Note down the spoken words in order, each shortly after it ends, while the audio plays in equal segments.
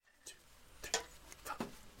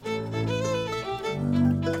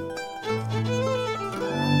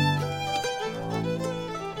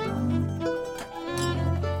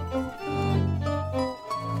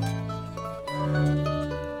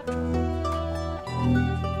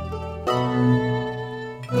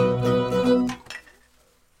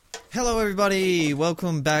everybody.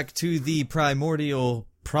 Welcome back to the Primordial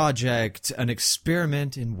Project, an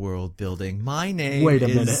experiment in world building. My name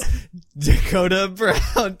is Dakota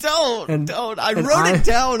Brown. Don't. I wrote it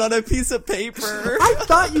down on a piece of paper. I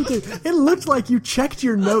thought you did. It looked like you checked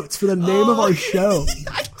your notes for the name of our show.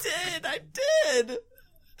 I did.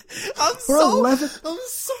 I'm so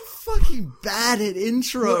fucking bad at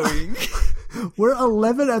introing. We're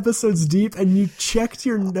 11 episodes deep and you checked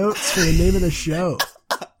your notes for the name of the show.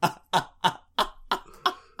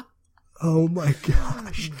 Oh my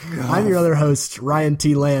gosh. I'm your other host, Ryan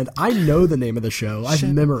T. Land. I know the name of the show. I've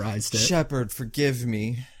memorized it. Shepard, forgive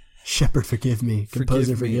me. Shepard, forgive me.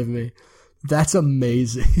 Composer, forgive me. That's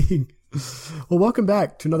amazing. Well, welcome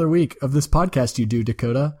back to another week of this podcast you do,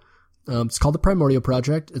 Dakota. It's called the Primordial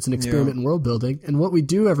Project. It's an experiment in world building. And what we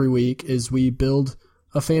do every week is we build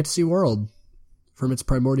a fantasy world from its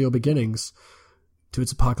primordial beginnings to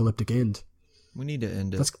its apocalyptic end. We need to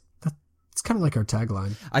end it. It's kind of like our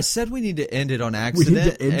tagline. I said we need to end it on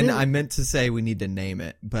accident, and I meant to say we need to name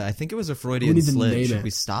it, but I think it was a Freudian slip. Should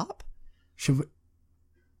we stop? Should we?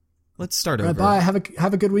 Let's start over. Bye. Have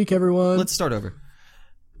a good week, everyone. Let's start over.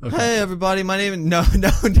 Okay. Hey, everybody. My name is... No,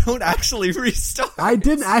 don't actually restart. I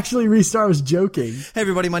didn't actually restart. I was joking. Hey,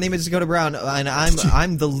 everybody. My name is Dakota Brown, and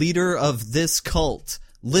I'm the leader of this cult.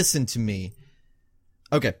 Listen to me.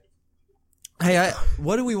 Okay. Hey,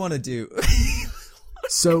 what do we want to do?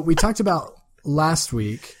 So we talked about last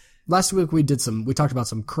week we talked about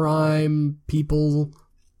some crime people,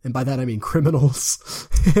 and by that I mean criminals.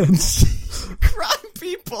 And crime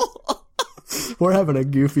people. We're having a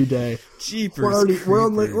goofy day. Jeepers. We're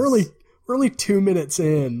only 2 minutes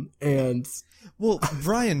in, and well,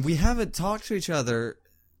 Brian, we haven't talked to each other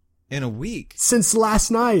in a week since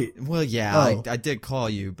last night. Well, yeah, I did call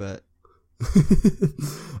you, but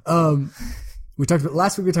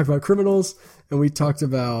last week we talked about criminals, and we talked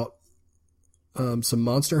about some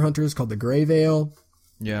monster hunters called the Grey Veil.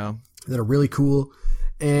 Yeah. That are really cool.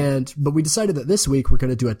 But we decided that this week we're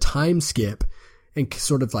going to do a time skip and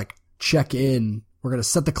sort of like check in. We're going to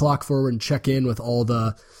set the clock forward and check in with all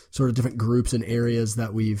the sort of different groups and areas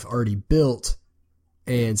that we've already built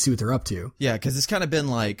and see what they're up to. Yeah, because it's kind of been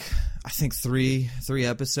like, I think three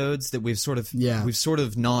episodes that we've sort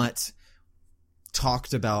of not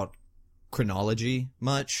talked about chronology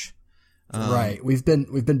much. Right. We've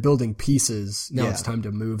been building pieces. Now it's time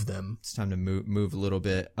to move them. It's time to move a little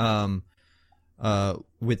bit. With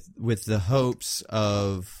the hopes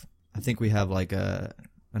of, I think we have like an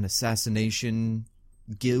assassination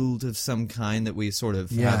guild of some kind that we sort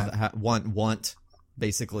of want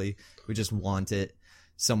basically. We just want it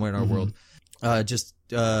somewhere in our world. Just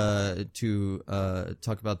to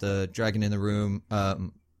talk about the Dragon in the Room.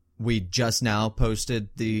 We just now posted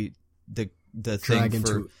the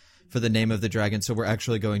thing for the name of the dragon, so we're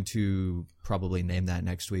actually going to probably name that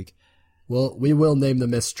next week. Well, we will name the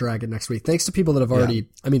Mist Dragon next week. Thanks to people that have already,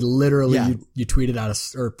 I mean, literally you tweeted at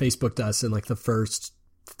us or Facebooked us in like the first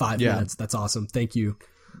 5 minutes. That's awesome. Thank you.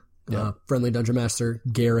 Friendly Dungeon Master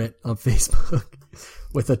Garrett on Facebook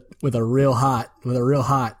with a real hot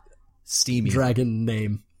steamy dragon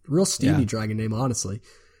name. Real steamy dragon name, honestly.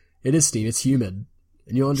 It is steamy. It's humid.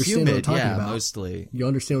 And you'll understand what I'm talking about. Mostly. You'll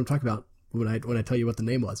understand what I'm talking about when I tell you what the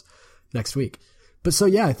name was next week. But so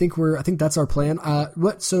I think that's our plan.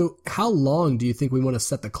 So how long do you think we want to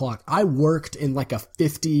set the clock? I worked in like a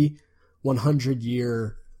 50, 100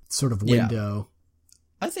 year sort of window.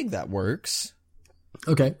 I think that works.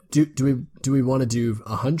 Okay. Do we want to do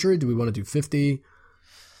 100? Do we want to do 50?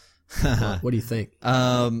 What do you think?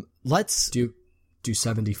 Let's do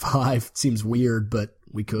 75. Seems weird, but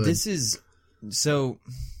we could. So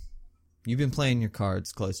you've been playing your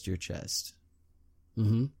cards close to your chest.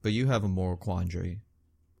 Mm-hmm. But you have a moral quandary.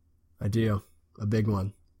 I do. A big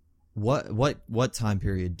one. What time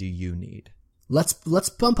period do you need? Let's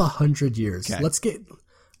bump 100 years. Okay. Let's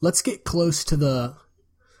get close to the...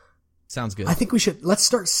 Sounds good. I think let's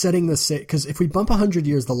start setting the... Because if we bump 100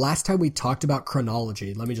 years, the last time we talked about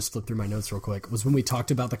chronology, let me just flip through my notes real quick, was when we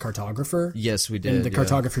talked about the cartographer. Yes, we did. And the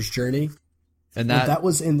cartographer's journey. And that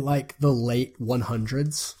was in like the late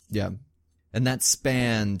 100s. Yeah. And that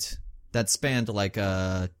spanned like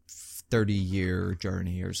a 30-year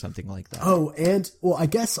journey or something like that. Oh, and well, I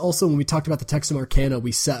guess also when we talked about the Texan Arcana,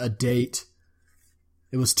 we set a date.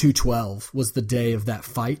 It was 2/12 was the day of that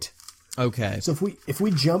fight. Okay. So if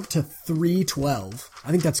we jump to 3/12,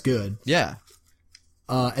 I think that's good. Yeah.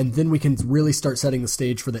 And then we can really start setting the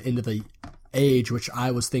stage for the end of the age, which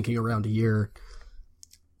I was thinking around a year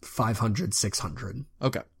 500, 600.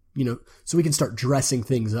 Okay. So we can start dressing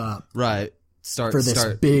things up. Right.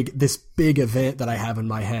 This big event that I have in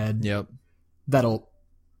my head. Yep. That'll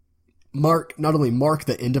not only mark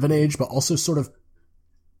the end of an age, but also sort of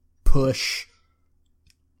push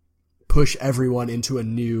everyone into a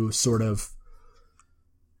new sort of,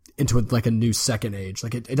 into like a new second age.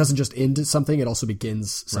 Like it doesn't just end something, it also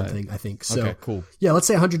begins something, right. I think. So, okay, cool. Yeah, let's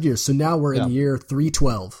say 100 years. So now we're in the year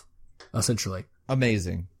 312, essentially.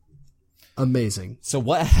 Amazing. Amazing. So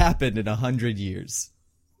what happened in 100 years?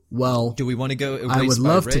 Well, do we want to go race I would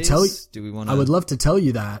love race? to tell you. Do we want I would love to tell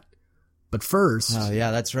you that, but first. Oh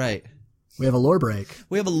yeah, that's right. We have a lore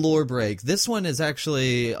break. This one is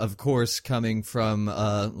actually, of course, coming from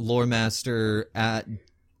lore master at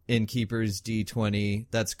Innkeepers D20.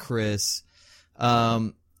 That's Chris.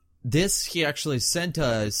 This he actually sent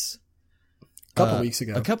us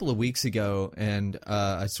a couple of weeks ago, and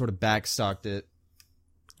I sort of backstocked it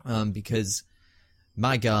because,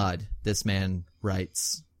 my God, this man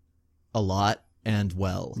writes a lot and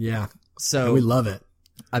well. Yeah. So and we love it.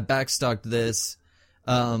 I backstocked this,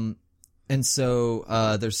 and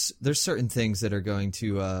so there's certain things that are going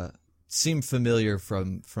to seem familiar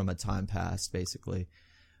from a time past, basically.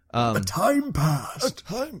 A time past.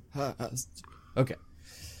 Okay.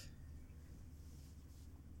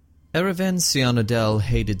 Erevan Sionadel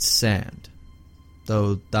hated sand,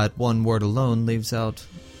 though that one word alone leaves out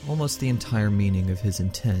almost the entire meaning of his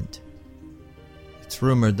intent. It's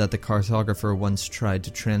rumored that the cartographer once tried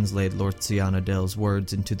to translate Lord Sionadel's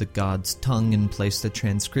words into the god's tongue and placed the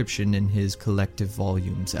transcription in his collective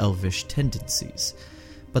volume's Elvish Tendencies,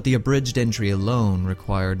 but the abridged entry alone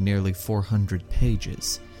required nearly 400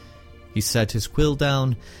 pages. He set his quill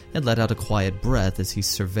down and let out a quiet breath as he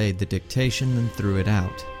surveyed the dictation and threw it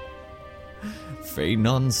out. "Fey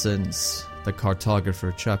nonsense," the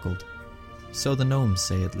cartographer chuckled. So the gnomes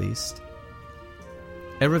say, at least.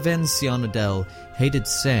 Erevan Sionadel hated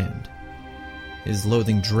sand. His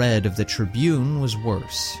loathing dread of the Tribune was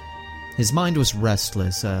worse. His mind was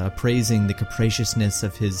restless, appraising the capriciousness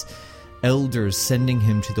of his elders sending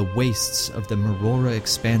him to the wastes of the Marora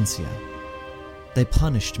Expansia. They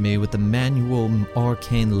punished me with the manual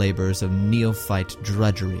arcane labors of neophyte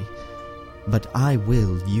drudgery, but I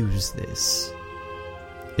will use this.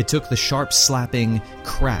 It took the sharp slapping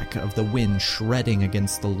crack of the wind shredding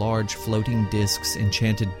against the large floating disk's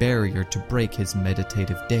enchanted barrier to break his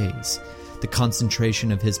meditative daze. The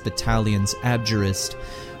concentration of his battalion's abjurist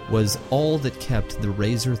was all that kept the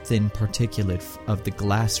razor-thin particulate of the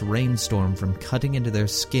glass rainstorm from cutting into their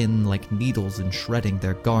skin like needles and shredding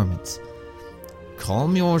their garments.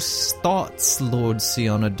 "Calm your thoughts, Lord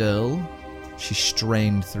Sionadel," she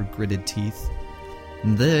strained through gritted teeth.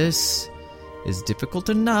 "This is difficult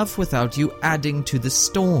enough without you adding to the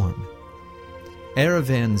storm."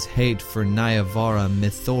 Erevan's hate for Nyavara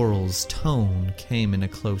Mithoral's tone came in a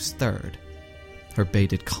close third. Her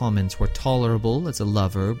baited comments were tolerable as a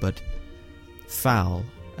lover, but foul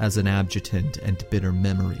as an adjutant and bitter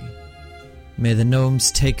memory. "May the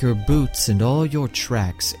gnomes take your boots and all your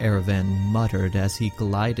tracks," Erevan muttered as he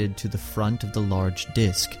glided to the front of the large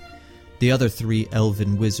disc. The other three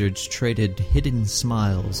elven wizards traded hidden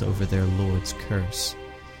smiles over their lord's curse.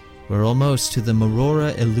 "We're almost to the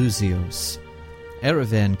Marora Elusios."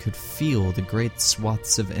 Erevan could feel the great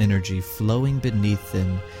swaths of energy flowing beneath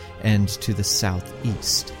them and to the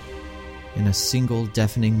southeast. In a single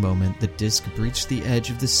deafening moment, the disc breached the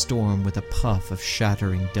edge of the storm with a puff of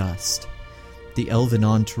shattering dust. The elven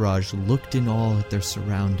entourage looked in awe at their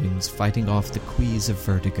surroundings, fighting off the quease of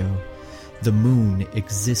vertigo. The moon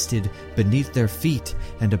existed beneath their feet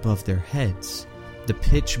and above their heads. The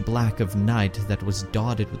pitch black of night that was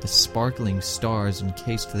dotted with the sparkling stars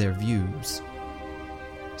encased their views.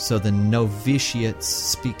 "So the novitiates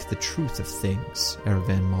speak the truth of things,"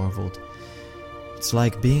 Erevan marveled. "It's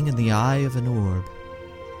like being in the eye of an orb.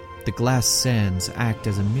 The glass sands act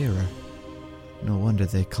as a mirror. No wonder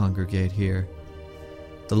they congregate here."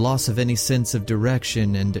 The loss of any sense of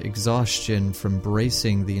direction and exhaustion from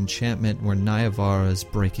bracing the enchantment were Nyavara's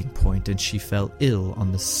breaking point, and she fell ill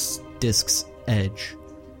on the disc's edge,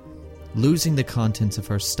 losing the contents of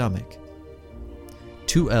her stomach.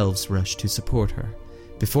 Two elves rushed to support her.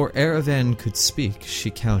 Before Erevan could speak, she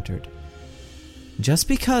countered. "Just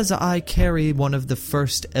because I carry one of the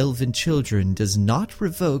first elven children does not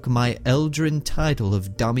revoke my eldrin title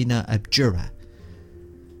of Domina Abjura.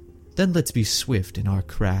 Then let's be swift in our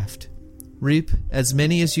craft. Reap as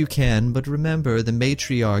many as you can, but remember the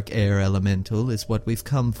matriarch air elemental is what we've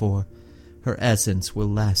come for. Her essence will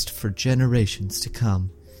last for generations to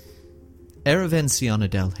come." Erevan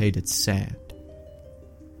Sionadel hated sand.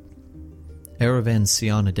 Erevan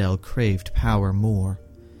Sionadel craved power more,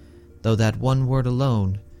 though that one word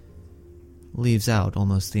alone leaves out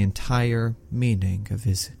almost the entire meaning of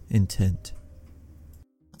his intent.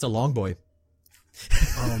 It's a long boy.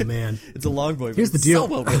 Oh man, it's a long boy. Here's the deal.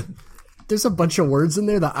 So well written. There's a bunch of words in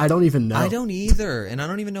there that I don't even know. I don't either, and I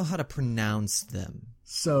don't even know how to pronounce them.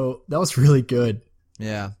 So that was really good.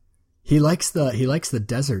 Yeah. He likes the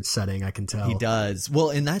desert setting, I can tell. He does. Well,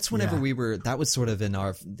 and that's whenever that was sort of in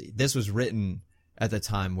this was written at the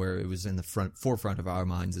time where it was in the forefront of our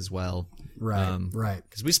minds as well. Right, right.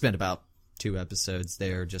 Because we spent about 2 episodes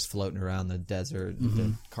there just floating around the desert,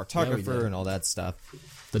 the cartographer and all that stuff.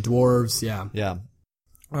 The dwarves, yeah. Yeah.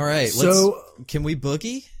 All right, so can we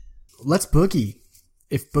boogie? Let's boogie.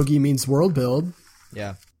 If boogie means world build.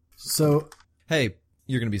 Yeah. So. Hey,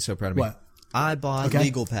 you're going to be so proud of me. What? I bought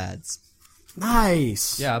legal pads.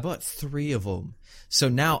 Nice. Yeah, I bought 3 of them. So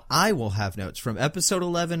now I will have notes. From episode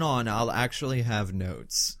 11 on, I'll actually have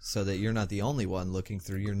notes so that you're not the only one looking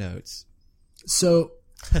through your notes. So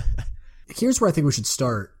here's where I think we should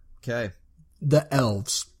start. Okay. The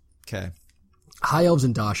elves. Okay. High elves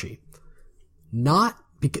and Dashi.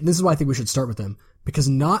 This is why I think we should start with them. Because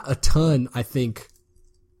not a ton, I think,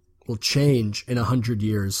 will change in 100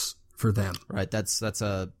 years for them. Right. That's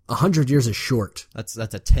 100 years is short. That's a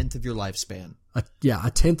 10th of your lifespan. A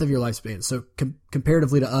 10th of your lifespan. So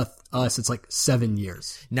comparatively to us, it's like 7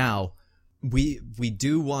 years. Now, we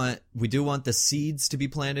do want the seeds to be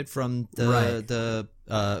planted from from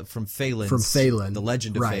Phelan, the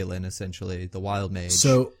legend of Phelan, essentially, the wild mage.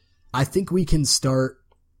 So I think we can start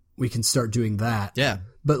doing that. Yeah.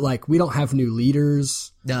 But like we don't have new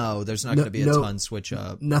leaders. No, there's not going to be a ton switch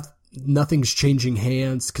up. Nothing's changing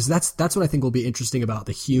hands, because that's what I think will be interesting about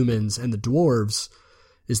the humans and the dwarves,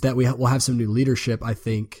 is that we'll have some new leadership, I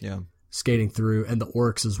think, skating through, and the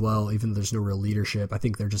orcs as well. Even though there's no real leadership, I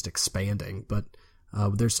think they're just expanding. But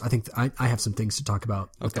I have some things to talk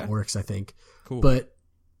about with the orcs, I think. Cool. But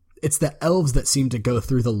it's the elves that seem to go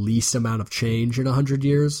through the least amount of change in 100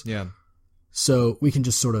 years. Yeah. So we can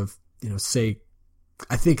just sort of say,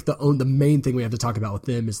 I think the main thing we have to talk about with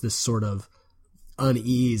them is this sort of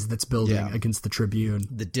unease that's building against the Tribune,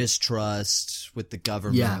 the distrust with the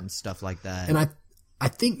government and stuff like that. And I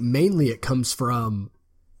think mainly it comes from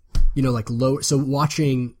like low. So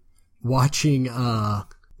watching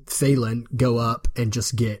Phelan go up and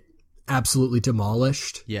just get absolutely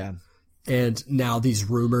demolished. Yeah. And now these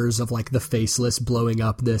rumors of like the Faceless blowing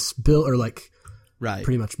up this or like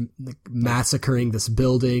pretty much like massacring this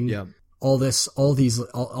building. Yeah. All this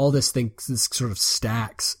things, this sort of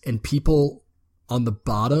stacks, and people on the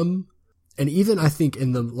bottom, and even I think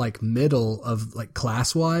in the like middle of like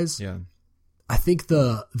class wise. Yeah. I think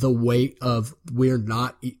the weight of we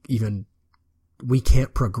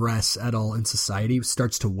can't progress at all in society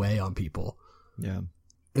starts to weigh on people. Yeah.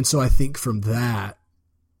 And so I think from that,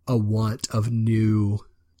 a want of new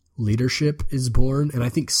leadership is born. And I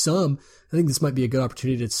think this might be a good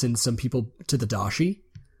opportunity to send some people to the Dashi.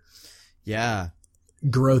 Yeah.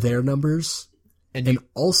 Grow their numbers. And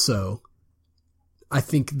also, I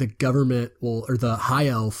think the government or the high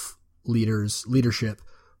elf leadership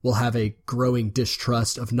will have a growing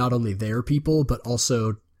distrust of not only their people, but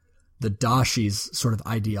also the Dashi's sort of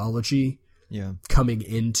ideology coming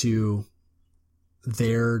into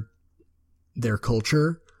their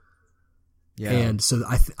culture. Yeah. And so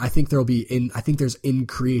I think there's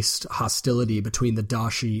increased hostility between the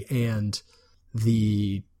Dashi and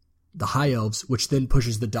the high elves, which then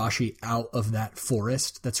pushes the Dashi out of that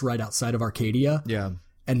forest that's right outside of Arcadia. Yeah.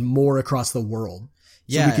 And more across the world.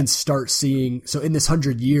 So we can start seeing, so in this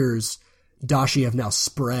 100 years, Dashi have now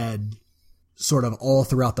spread sort of all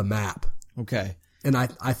throughout the map. Okay. And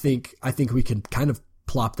I think we can kind of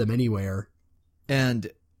plop them anywhere.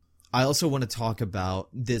 And I also want to talk about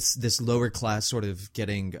this lower class sort of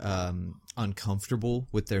getting uncomfortable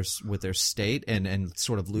with their state and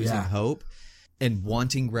sort of losing hope and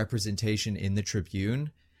wanting representation in the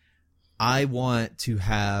Tribune. I want to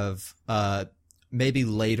have maybe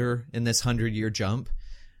later in this 100-year jump,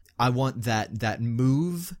 I want that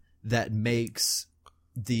move that makes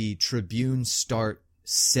the Tribune start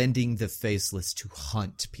sending the Faceless to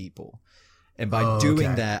hunt people. And by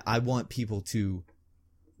doing that, I want people to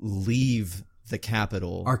leave the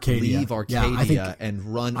capital, leave Arcadia,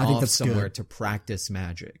 and run off somewhere to practice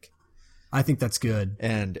magic. I think that's good.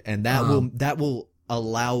 And that will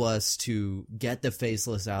allow us to get the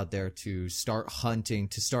Faceless out there to start hunting,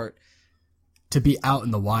 to be out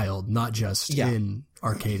in the wild, not just in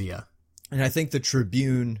Arcadia. And I think the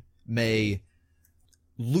Tribune may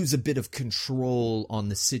lose a bit of control on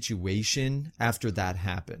the situation after that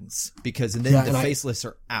happens, because then the Faceless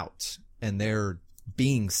are out and they're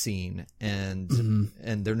being seen, and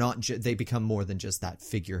and they're not. They become more than just that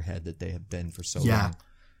figurehead that they have been for so long.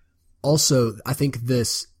 Also, I think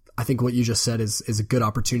I think what you just said is a good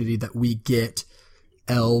opportunity that we get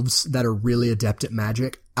elves that are really adept at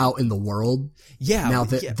magic out in the world. Yeah. Now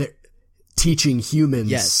that they're teaching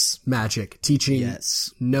humans magic, teaching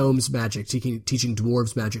gnomes magic, teaching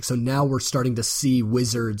dwarves magic. So now we're starting to see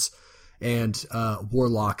wizards and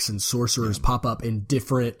warlocks and sorcerers pop up in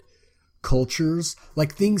different cultures.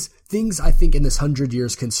 Like things I think in this 100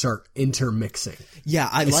 years can start intermixing. Yeah,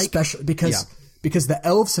 especially because the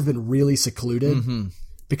elves have been really secluded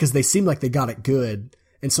because they seem like they got it good.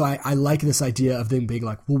 And so I like this idea of them being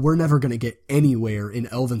like, well, we're never going to get anywhere in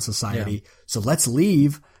elven society. So let's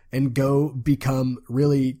leave and go become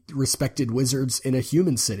really respected wizards in a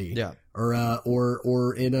human city. Yeah.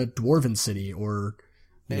 Or in a dwarven city or,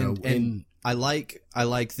 I like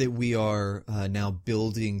that we are now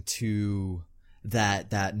building to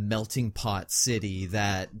that melting pot city,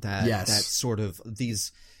 that sort of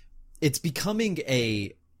it's becoming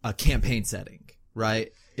a campaign setting,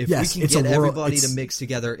 right? If we can get everybody to mix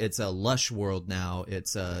together, it's a lush world now.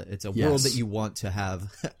 It's a world that you want to have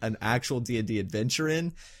an actual D&D adventure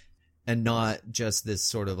in, and not just this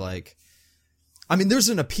sort of like. I mean, there's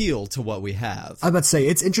an appeal to what we have. I'm about to say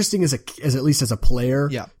it's interesting as at least as a player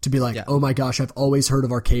to be like, oh my gosh, I've always heard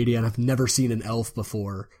of Arcadia and I've never seen an elf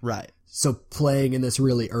before. Right. So playing in this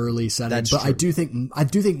really early setting, That's but true. I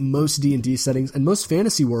do think most D&D settings and most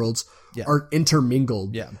fantasy worlds are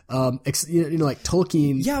intermingled. Yeah. Like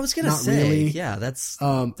Tolkien. Yeah, I was gonna say. Really. Yeah, that's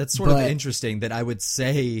sort of interesting. That I would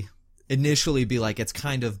say initially be like it's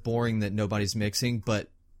kind of boring that nobody's mixing, but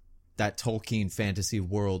that Tolkien fantasy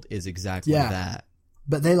world is exactly that.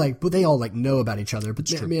 But they all like know about each other.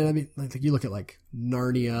 But I mean, like you look at like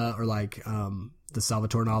Narnia or like the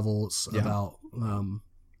Salvatore novels about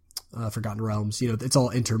Forgotten Realms. It's all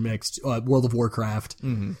intermixed. World of Warcraft.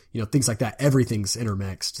 Things like that. Everything's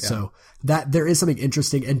intermixed. Yeah. So that there is something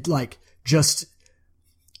interesting and like just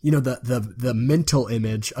the mental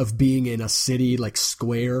image of being in a city like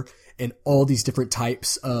square and all these different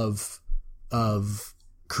types of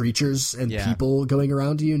creatures and people going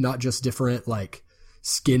around you, not just different like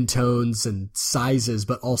skin tones and sizes,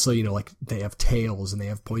 but also, like they have tails and they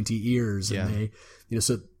have pointy ears and they,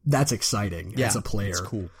 so that's exciting as a player. That's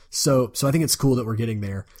cool. So I think it's cool that we're getting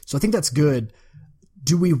there. So I think that's good.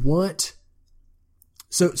 Do we want,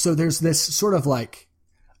 so there's this sort of like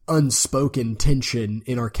unspoken tension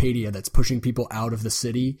in Arcadia that's pushing people out of the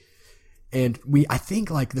city. And I think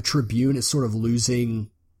like the Tribune is sort of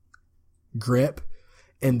losing grip.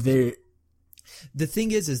 And the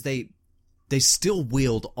thing is they still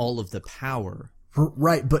wield all of the power,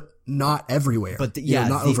 right? But not everywhere. But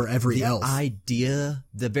not over every elf. The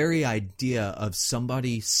very idea of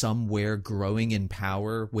somebody somewhere growing in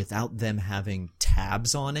power without them having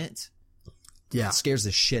tabs on it, scares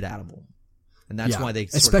the shit out of them, and that's why they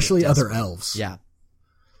especially other elves. Yeah.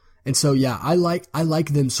 And so I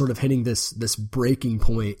like them sort of hitting this breaking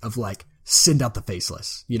point of like send out the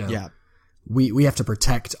faceless. Yeah. We have to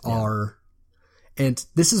protect our, and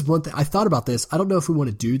this is one thing I thought about this. I don't know if we want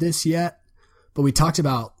to do this yet, but we talked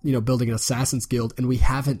about, building an Assassin's Guild, and we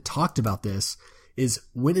haven't talked about this, is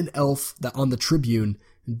when an elf that on the Tribune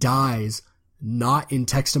dies not in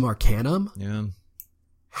Textum Arcanum. Yeah.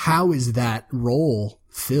 How is that role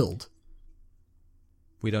filled?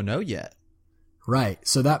 We don't know yet. Right.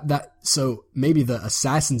 So so maybe the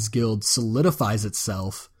Assassin's Guild solidifies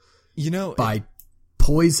itself, by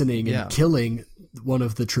poisoning and killing one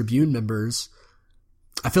of the Tribune members.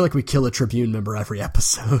 I feel like we kill a Tribune member every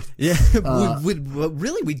episode. Yeah,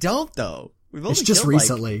 really, we don't though. It's just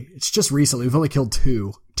recently. We've only killed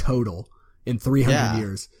 2 total in 300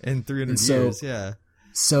 years. In 300 years, yeah.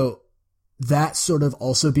 So that sort of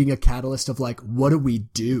also being a catalyst of like, what do we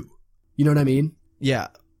do? You know what I mean? Yeah.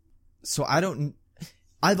 So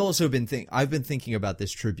I've also been thinking about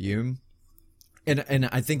this Tribune, and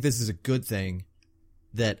I think this is a good thing.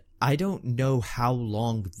 That I don't know how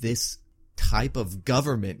long this type of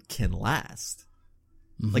government can last.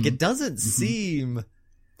 Like it doesn't seem.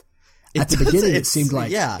 At the beginning, it seemed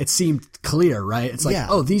like it seemed clear, right? It's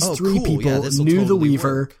like, these 3 people knew the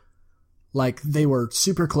Weaver, like they were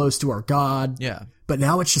super close to our god. Yeah, but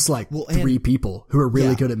now it's just like 3 people who are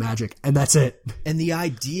really good at magic, and that's it. And the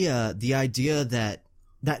idea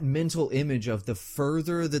that mental image of the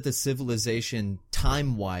further that the civilization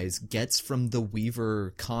time-wise gets from the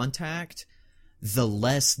Weaver contact, the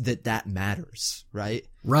less that matters, right?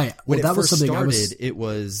 Right. When it first started, it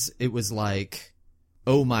was like,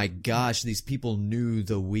 oh my gosh, these people knew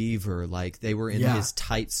the Weaver, like they were in this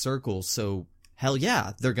tight circle, so hell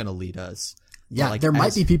yeah, they're gonna lead us. Yeah, like, there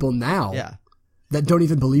might be people now that don't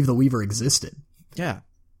even believe the Weaver existed. Yeah.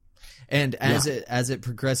 And as it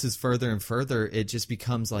progresses further and further, it just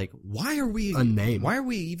becomes like, why are we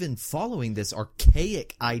even following this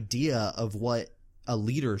archaic idea of what a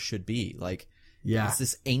leader should be? Like, it's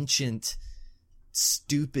this ancient,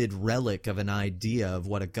 stupid relic of an idea of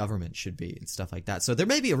what a government should be and stuff like that. So there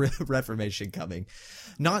may be a reformation coming,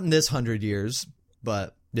 not in this 100 years,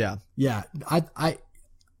 but yeah.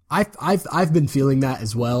 I've been feeling that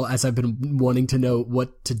as well, as I've been wanting to know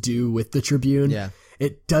what to do with the Tribune. Yeah.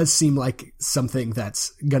 It does seem like something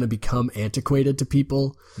that's going to become antiquated to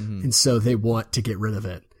people, and so they want to get rid of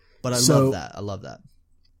it. But I love that.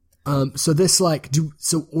 So this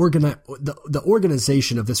the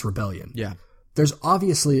organization of this rebellion. Yeah. There's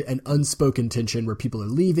obviously an unspoken tension where people are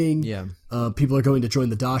leaving. Yeah. People are going to join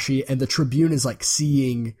the Dashi, and the Tribune is like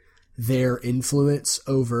seeing their influence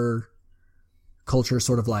over culture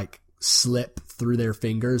sort of like slip through their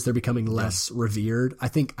fingers. They're becoming less revered. I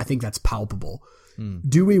think that's palpable.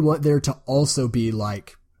 Do we want there to also be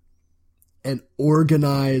like an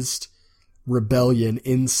organized rebellion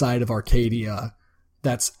inside of Arcadia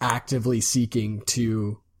that's actively seeking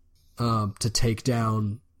to take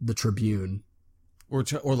down the Tribune, or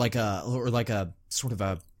like a sort of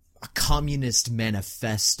a communist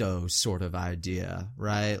manifesto sort of idea,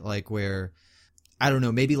 right? Like where, I don't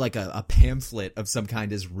know, maybe like a pamphlet of some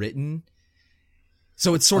kind is written.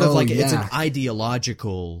 So it's sort of like it's an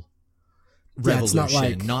ideological revolution,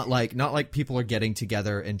 it's not like people are getting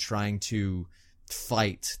together and trying to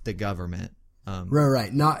fight the government.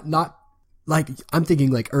 Right. Not like, I'm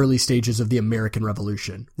thinking like early stages of the American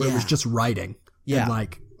Revolution, where it was just writing. Yeah. And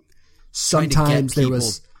like sometimes there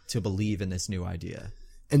was to believe in this new idea,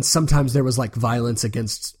 and sometimes there was like violence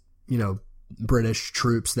against, British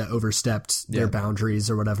troops that overstepped their boundaries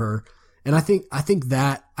or whatever. And I think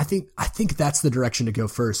that's the direction to go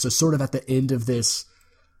first. So sort of at the end of this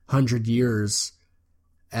 100 years,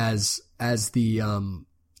 as the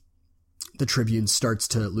Tribune starts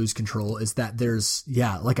to lose control, is that there's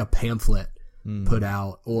like a pamphlet put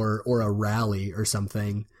out or a rally or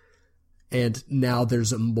something, and now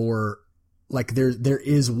there's a more like there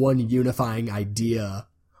is one unifying idea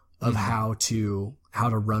of how to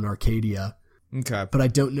run Arcadia. Okay, but I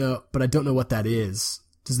don't know what that is.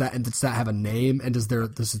 Does that have a name? And is there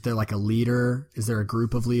like a leader? Is there a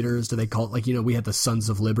group of leaders? Do they call it like, we had the Sons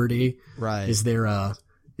of Liberty? Right. Is there a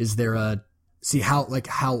see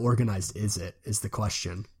how organized is it is the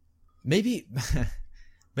question. Maybe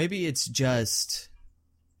it's just,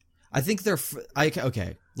 I think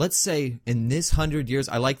okay. Let's say in this 100 years,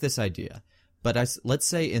 I like this idea, but let's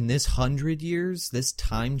say in this 100 years, this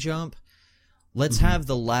time jump, let's have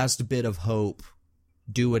the last bit of hope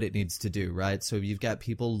do what it needs to do, right? So you've got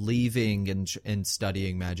people leaving and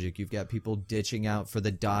studying magic. You've got people ditching out for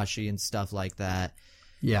the Dashi and stuff like that.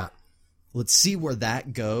 Yeah. Let's see where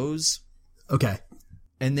that goes. Okay.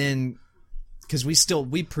 And then, because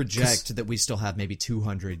we project that we still have maybe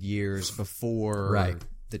 200 years before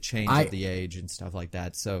the change of the age and stuff like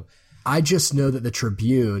that. So I just know that the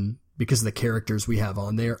Tribune, because of the characters we have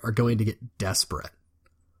on there, are going to get desperate.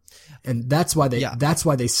 And that's why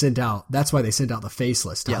they sent out the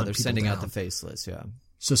faceless. They're sending out the faceless. Yeah.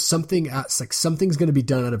 So something's going to be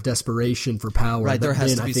done out of desperation for power. Right. There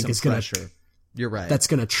has to be some pressure. You're right. That's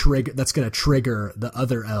going to trigger the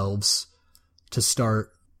other elves to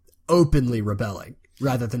start openly rebelling,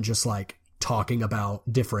 rather than just like talking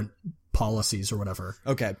about different policies or whatever.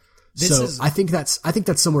 Okay. I think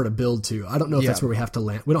that's somewhere to build to. I don't know if that's where we have to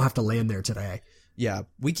land. We don't have to land there today. Yeah,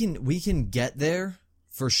 we can get there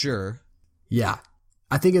for sure. Yeah.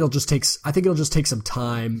 I think it'll just take some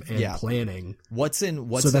time and planning.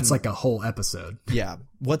 So that's like a whole episode. Yeah.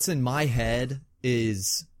 What's in my head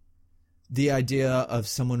is the idea of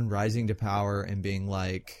someone rising to power and being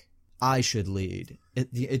like, I should lead.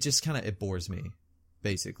 It just kind of, it bores me,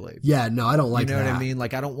 basically. Yeah, no, I don't like that. You know what I mean?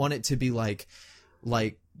 Like, I don't want it to be like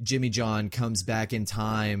Jimmy John comes back in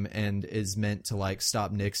time and is meant to like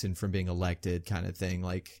stop Nixon from being elected kind of thing.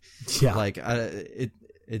 Like,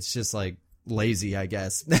 it's just like lazy, I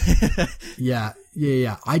guess. Yeah.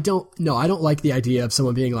 I don't like the idea of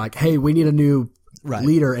someone being like, hey, we need a new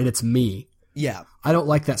leader and it's me. Yeah. I don't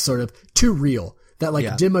like that sort of too real. That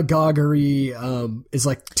like demagoguery is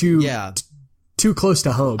like too close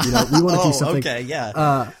to home. You know, we want to do something. Okay,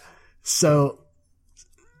 yeah.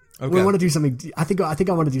 We want to do something. I think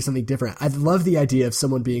I want to do something different. I love the idea of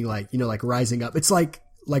someone being like, like rising up. It's like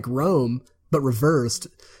Rome, but reversed.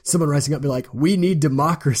 Someone rising up and be like, we need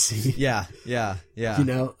democracy. Yeah.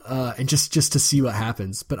 And just to see what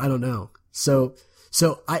happens. But I don't know. So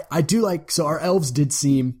I do like, so our elves did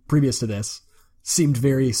seem, previous to this, seemed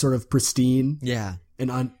very sort of pristine. Yeah.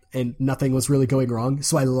 And and nothing was really going wrong.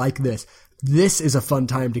 So I like this. This is a fun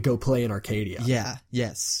time to go play in Arcadia. Yeah.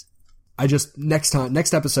 Yes.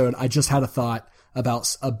 Next episode, I just had a thought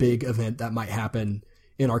about a big event that might happen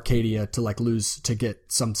in Arcadia to get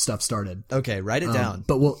some stuff started. Okay, write it down.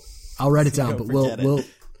 But I'll write it down, but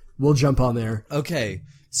we'll jump on there. Okay.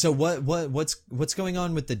 So what's going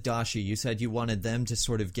on with the Dashi? You said you wanted them to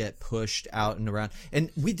sort of get pushed out and around. And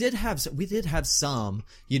we did have some,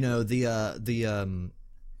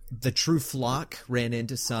 the true flock ran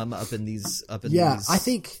into some up in these I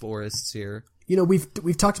think forests here.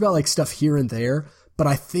 We've talked about like stuff here and there, but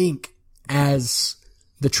I think as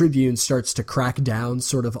the Tribune starts to crack down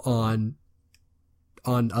sort of on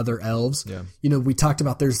other elves, we talked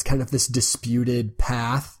about there's kind of this disputed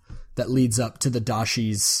path that leads up to the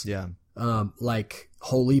Dashi's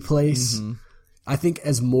holy place. Mm-hmm. I think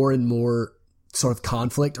as more and more sort of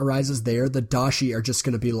conflict arises there, the Dashi are just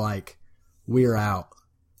going to be like, we're out.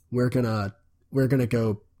 We're gonna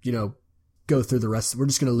go, go through the rest. We're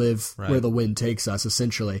just going to live where the wind takes us,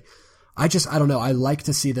 essentially. I don't know. I like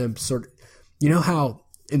to see them sort of, how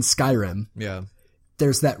in Skyrim,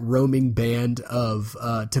 there's that roaming band of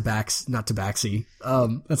not Tabaxi.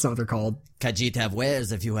 That's not what they're called. Khajiit have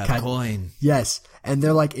wares if you have coin. Yes. And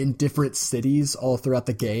they're like in different cities all throughout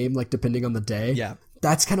the game, like depending on the day. Yeah.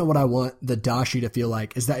 That's kind of what I want the Dashi to feel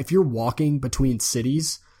like, is that if you're walking between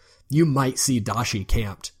cities, you might see Dashi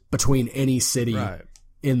camped between any city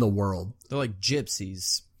in the world. They're like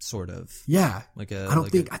gypsies, sort of. Yeah. I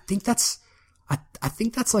think that's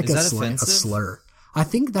like a slur. I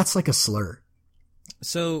think that's like a slur.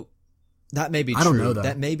 So that may be true. I don't know, though.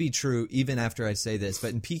 That may be true even after I say this,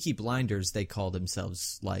 but in Peaky Blinders they call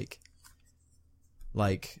themselves like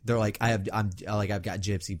they're like I've got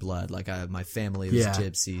gypsy blood, like my family is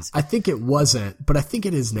gypsies. I think it wasn't, but I think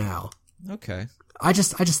it is now. Okay. I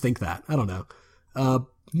just think that. I don't know.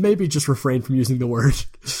 Maybe just refrain from using the word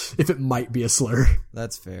if it might be a slur.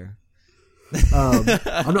 That's fair. I'm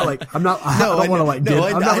not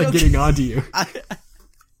getting onto you.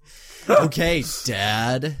 Okay,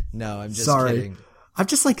 Dad. No, I'm just kidding. I'm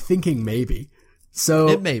just thinking maybe. So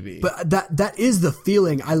it may be. But that is the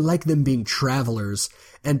feeling. I like them being travelers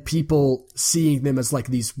and people seeing them as like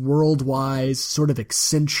these world-wise, sort of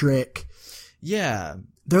eccentric. Yeah.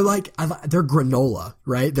 They're they're granola,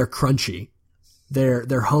 right? They're crunchy.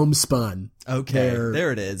 They're homespun. Okay,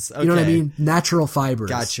 there it is. Okay. You know what I mean? Natural fibers.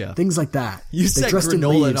 Gotcha. Things like that. You said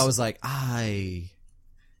granola and I was like, I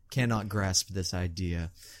cannot grasp this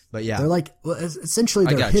idea. But yeah. They're essentially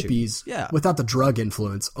they're hippies without the drug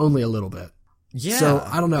influence, only a little bit. Yeah. So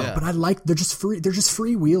I don't know, but they're just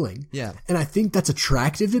freewheeling. Yeah. And I think that's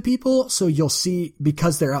attractive to people. So you'll see,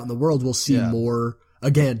 because they're out in the world, we'll see more,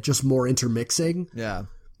 again, just more intermixing. Yeah.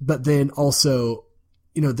 But then also,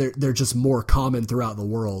 they're just more common throughout the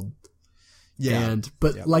world. Yeah.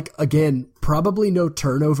 Again, probably no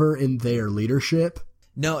turnover in their leadership.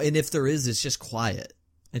 No. And if there is, it's just quiet.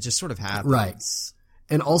 It just sort of happens. Right.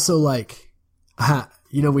 And also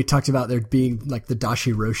we talked about there being like the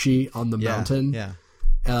Dashi Roshi on the mountain. Yeah.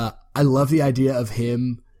 I love the idea of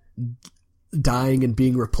him dying and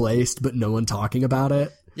being replaced, but no one talking about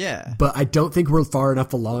it. Yeah. But I don't think we're far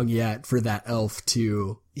enough along yet for that elf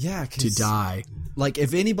to die. Like,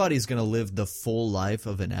 if anybody's going to live the full life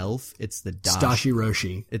of an elf, it's the Dashi. It's Dashi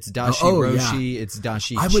Roshi. It's Dashi Roshi. Yeah. It's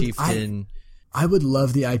Dashi Chieftain. I would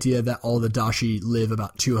love the idea that all the Dashi live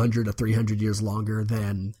about 200 to 300 years longer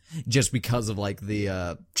than just because of like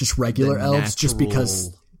the just regular elves, just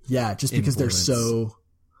because influence. They're so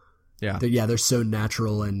they're so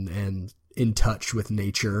natural and in touch with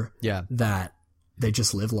nature that they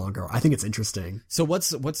just live longer. I think it's interesting. So what's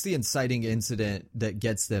the inciting incident that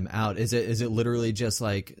gets them out? Is it literally just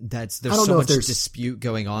like there's so much dispute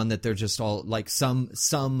going on that they're just all like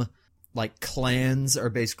some like clans are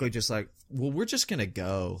basically just like, well, we're just gonna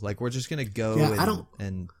go. Like, we're just gonna go. Yeah,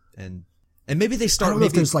 and maybe they start. I don't know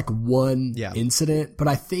if there's like one incident, but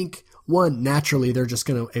I think naturally they're just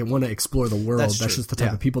gonna want to explore the world. That's just the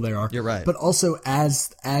type of people they are. You're right. But also I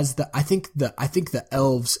think the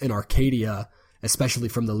elves in Arcadia, especially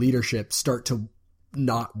from the leadership, start to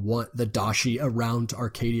not want the Dashi around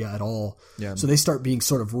Arcadia at all. Yeah. So they start being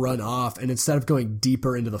sort of run off, and instead of going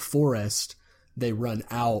deeper into the forest, they run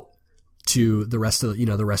out to the rest of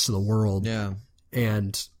the world. Yeah.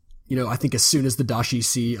 And, I think as soon as the Dashi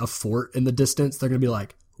see a fort in the distance, they're going to be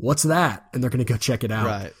like, what's that? And they're going to go check it out.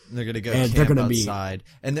 Right. And they're going to go and camp outside.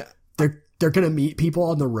 And they're going to meet people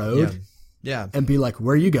on the road. Yeah. And be like,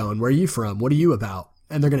 where are you going? Where are you from? What are you about?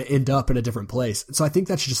 And they're going to end up in a different place. So I think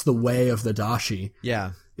that's just the way of the Dashi.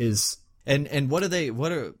 Yeah. And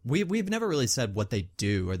we've never really said what they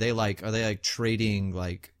do. Are they like trading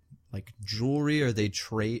like like jewelry? Are they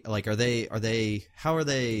trade? Like, are they? How are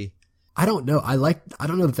they? I don't know. I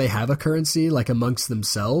don't know if they have a currency like amongst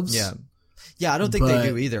themselves. Yeah. I don't think they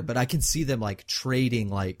do either. But I can see them like trading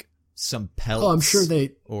like some pelts. Oh, I'm sure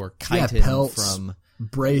they or chitin pelts,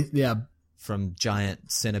 from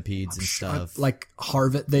giant centipedes and stuff. Like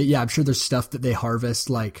harvest. I'm sure there's stuff that they harvest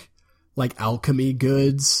like alchemy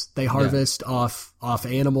goods they harvest off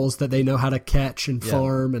animals that they know how to catch and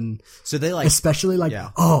farm. And so they like, especially like,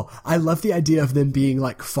 I love the idea of them being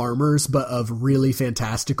like farmers, but of really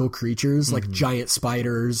fantastical creatures like giant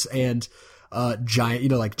spiders and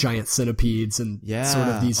giant, like giant centipedes and sort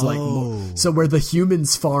of these so where the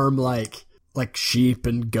humans farm like sheep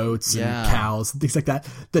and goats and cows and things like that,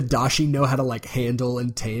 the Dashi know how to like handle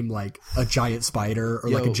and tame like a giant spider or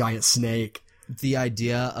like a giant snake. The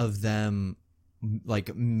idea of them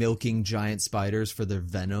like milking giant spiders for their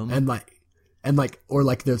venom or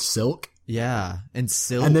like their silk. Yeah. And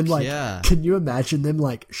silk. And then can you imagine them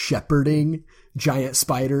like shepherding giant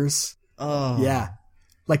spiders? Oh. Yeah.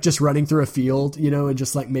 Like just running through a field, and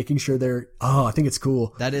just like making sure I think it's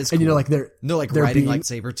cool. That is cool. And like they're riding like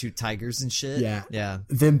saber-tooth tigers and shit. Yeah. Yeah.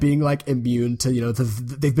 Them being like immune to,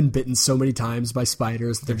 they've been bitten so many times by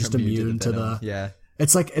spiders. They're just immune to the yeah.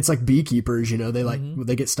 It's like beekeepers, they like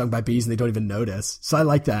they get stung by bees and they don't even notice. So I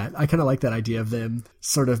like that. I kind of like that idea of them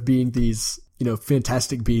sort of being these,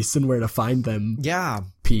 fantastic beasts and where to find them. Yeah.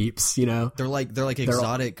 Peeps, They're like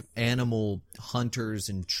exotic animal hunters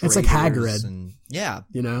and traders. It's like Hagrid.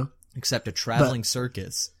 And, except a traveling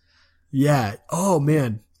circus. Yeah. Oh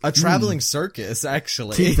man. A traveling circus,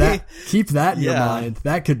 actually. Keep that in your mind.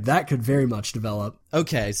 That could very much develop.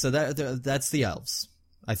 Okay, so that's the elves,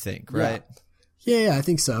 I think, right? Yeah, I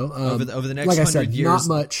think so. Over the next like 100 I said, years,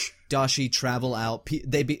 not much. Dashi travel out.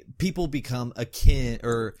 People become akin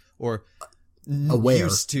or aware.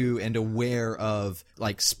 Used to and aware of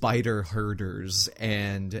like spider herders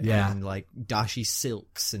and like Dashi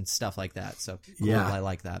silks and stuff like that. So cool, I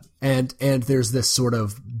like that. And there's this sort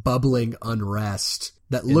of bubbling unrest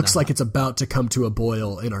that looks like it's about to come to a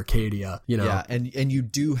boil in Arcadia. Yeah, and you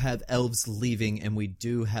do have elves leaving, and we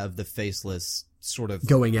do have the faceless sort of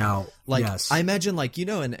going out. Like, yes. I imagine, like,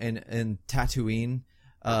 in Tatooine,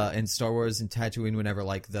 in Star Wars and Tatooine, whenever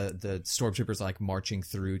like the stormtroopers like marching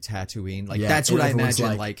through Tatooine, like that's what I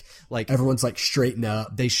imagine. Like everyone's like straighten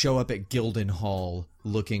up. They show up at Gildenhall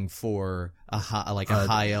looking for a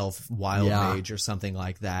high elf wild mage or something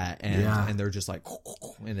like that, and they're just like,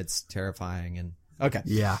 and it's terrifying. And okay,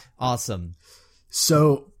 awesome.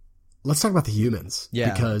 So let's talk about the humans,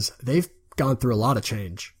 because they've gone through a lot of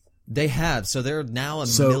change. They have. So they're now a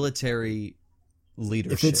military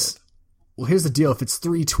leadership. Here's the deal. If it's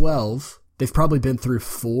 312, they've probably been through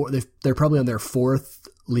 4. They're probably on their 4th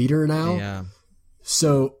leader now. Yeah.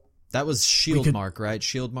 So that was Shieldmark, right?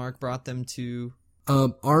 Shieldmark brought them to.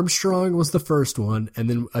 Armstrong was the first one, and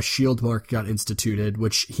then a Shieldmark got instituted,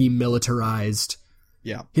 which he militarized.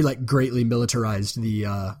 Yeah. He like greatly militarized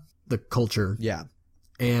the culture. Yeah.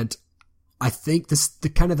 And I think the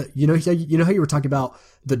kind of how you were talking about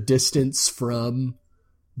the distance from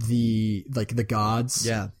the gods.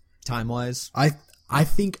 Yeah. Time wise. I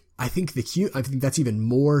think that's even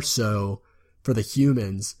more so for the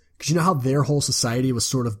humans, because you know how their whole society was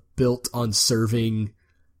sort of built on serving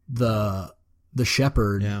the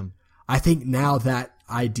shepherd. Yeah. I think now that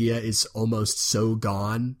idea is almost so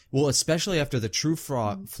gone. Well, especially after the true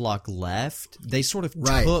flock left, they sort of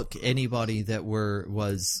took anybody that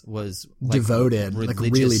was like devoted, like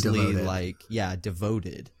really devoted,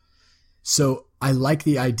 devoted. So I like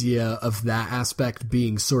the idea of that aspect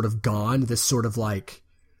being sort of gone. This sort of like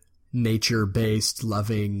nature-based,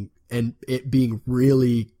 loving, and it being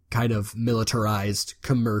really kind of militarized,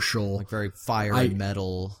 commercial, like very fire and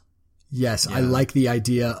metal. Yes, I like the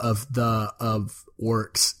idea of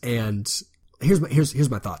orcs, and here's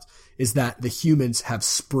my thoughts, is that the humans have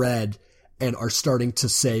spread and are starting to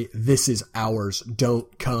say, this is ours,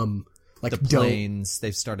 don't come. Like the plains,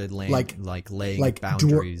 they've started laying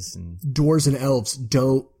boundaries. And dwarves and elves,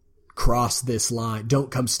 don't cross this line,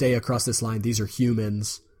 don't come stay across this line, these are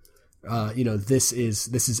humans. This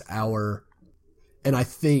is our, and I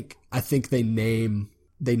think they name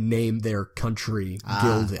their country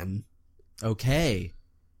Gildan. Okay.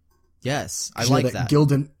 Yes, I like that.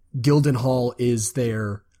 Gildenhall is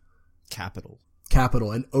their capital.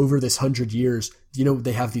 And over this 100 years,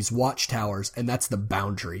 they have these watchtowers, and that's the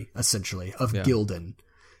boundary, essentially, of Gildan.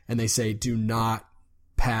 And they say, do not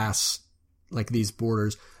pass, like, these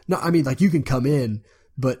borders. No, I mean, like, you can come in,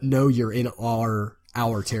 but no, you're in our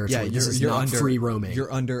territory. Yeah, this is not free roaming.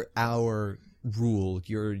 You're under our rule.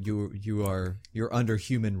 You're under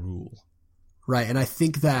human rule. Right, and I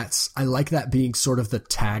think I like that being sort of the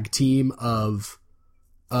tag team of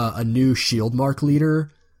a new shield mark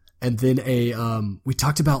leader, and then we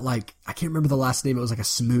talked about, like, I can't remember the last name, it was like a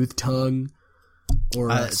Smooth Tongue or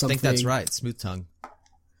something. I think that's right, Smooth Tongue.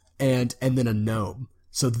 And then a gnome.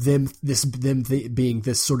 So them being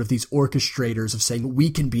this sort of these orchestrators of saying, we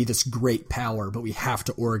can be this great power, but we have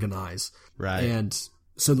to organize. Right. And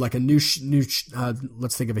so like a new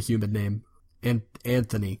let's think of a human name.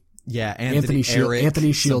 Anthony. Yeah, Anthony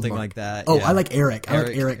Shieldmark. Something like that. Oh, yeah. I like Eric. I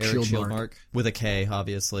like Eric Shieldmark. With a K,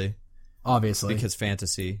 obviously. Because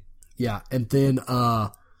fantasy. Yeah, and then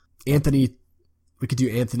Anthony, we could do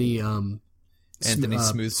Anthony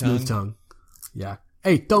Smooth Tongue. Yeah.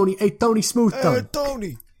 Hey Tony Smooth Tongue. Hey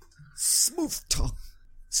Tony Smooth Tongue.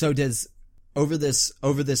 So over this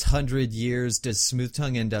 100 years, does Smooth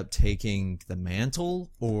Tongue end up taking the mantle,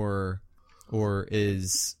 or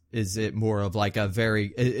is it more of like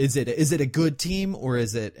is it a good team, or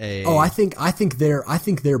is it a? Oh, I think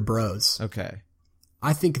they're bros. Okay.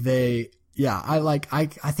 I think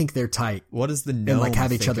I think they're tight. What does the gnome and like have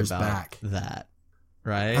think each other's about back? That,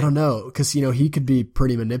 right? I don't know, because he could be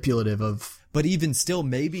pretty manipulative of. But even still,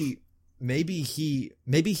 maybe he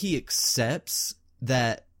accepts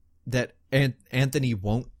that Anthony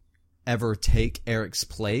won't ever take Eric's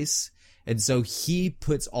place, and so he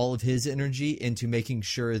puts all of his energy into making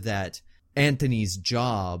sure that Anthony's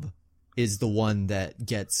job is the one that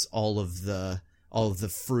gets all of the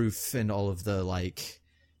froof and all of the, like,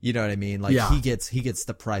 you know what I mean? Like, he gets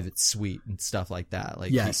the private suite and stuff like that.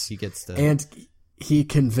 Like, yes. he gets the... And he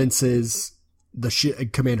convinces the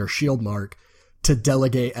Commander Shieldmark to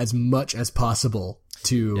delegate as much as possible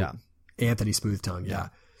to Anthony Smooth Tongue. Yeah.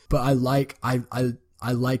 But I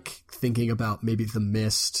like thinking about maybe the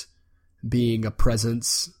Mist being a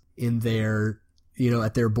presence in their,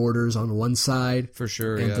 at their borders on one side. For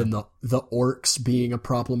sure, and then the orcs being a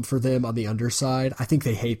problem for them on the underside. I think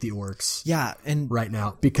they hate the orcs. Yeah, and right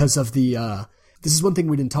now because of the this is one thing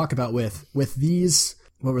we didn't talk about with these,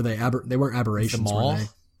 what were they? They weren't aberrations, the Maw? Were they?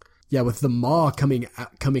 Yeah, with the Maw coming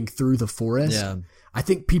through the forest. Yeah. I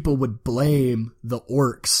think people would blame the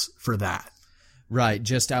orcs for that. Right,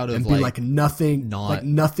 just out of and be like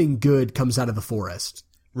nothing good comes out of the forest.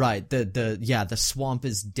 Right, the swamp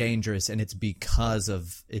is dangerous, and it's because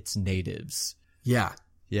of its natives. Yeah,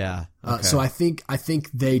 yeah. Okay. So I think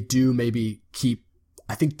they do maybe keep.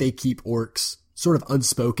 I think they keep orcs sort of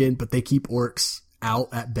unspoken, but they keep orcs out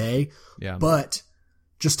at bay. Yeah. But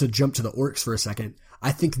just to jump to the orcs for a second,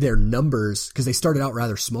 I think their numbers, because they started out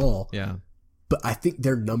rather small. Yeah. But I think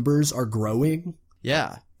their numbers are growing.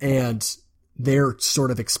 Yeah. And they're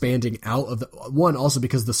sort of expanding out of one, also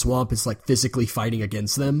because the swamp is like physically fighting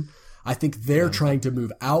against them. I think they're trying to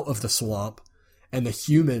move out of the swamp, and the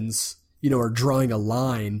humans, are drawing a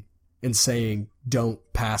line and saying, don't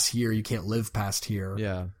pass here. You can't live past here.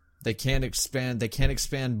 Yeah. They can't expand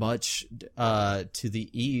much to the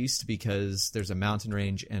east because there's a mountain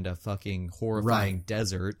range and a fucking horrifying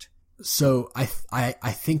desert. So I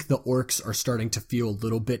think the orcs are starting to feel a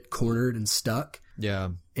little bit cornered and stuck. Yeah.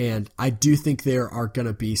 And I do think there are going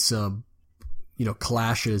to be some,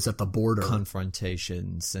 clashes at the border.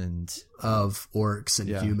 Confrontations of orcs and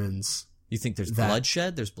humans. You think there's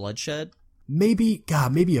bloodshed? There's bloodshed? Maybe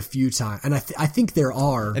a few times. And I think there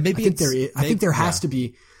are. And maybe I think there has to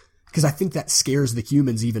be, because I think that scares the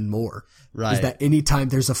humans even more. Right. Is that anytime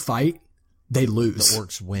there's a fight, they lose. The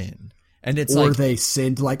orcs win. And it's or they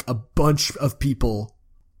send like a bunch of people,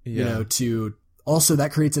 to also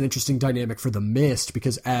that creates an interesting dynamic for the Mist,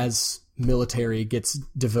 because as military gets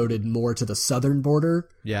devoted more to the southern border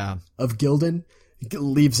of Gildan, it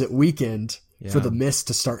leaves it weakened for the Mist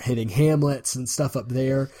to start hitting hamlets and stuff up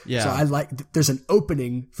there. Yeah. So I like, there's an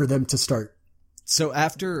opening for them to start. So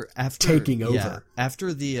after taking over,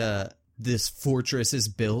 after this fortress is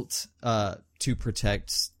built, to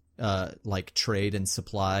protect, like trade and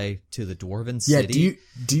supply to the Dwarven city. Yeah.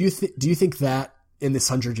 Do you think that in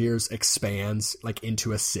this 100 years expands like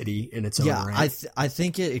into a city in its own right? I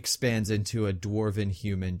think it expands into a Dwarven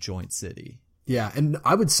human joint city. Yeah. And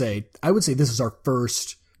I would say this is our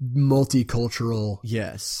first multicultural.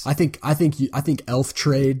 Yes. I think elf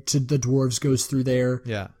trade to the dwarves goes through there.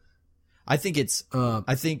 Yeah. I think it's,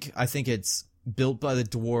 I think it's built by the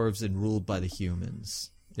dwarves and ruled by the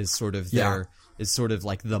humans is sort of is sort of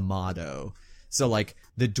like the motto. So like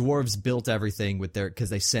the dwarves built everything because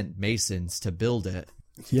they sent masons to build it.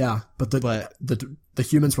 Yeah, but the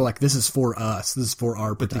humans were like, this is for us. This is for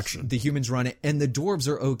our protection. The humans run it, and the dwarves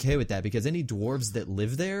are okay with that because any dwarves that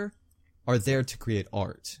live there are there to create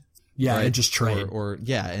art. Yeah, right? And just trade.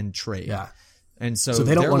 And trade. Yeah. And so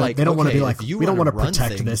they don't want to be like, we don't want to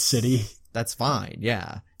protect things, this city. that's fine.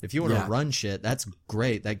 Yeah. If you want to run shit, that's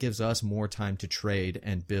great. That gives us more time to trade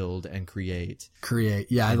and build and create.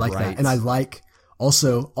 Yeah, I like that. And I like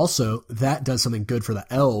also that does something good for the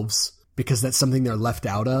elves because that's something they're left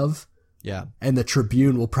out of. Yeah. And the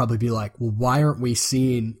Tribune will probably be like, well, why aren't we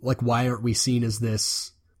seen as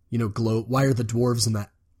this, why are the dwarves and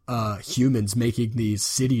the humans making these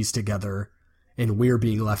cities together and we're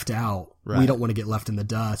being left out? Right. We don't want to get left in the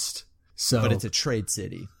dust. So, but it's a trade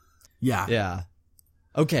city. Yeah. Yeah.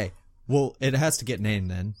 Okay. Well, it has to get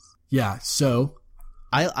named then. Yeah. So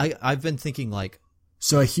I've been thinking like,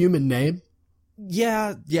 so a human name?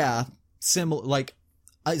 Yeah. Yeah. Similar. Like,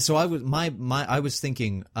 I was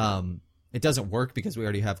thinking, it doesn't work because we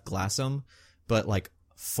already have Glassum, but like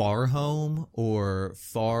Far Home or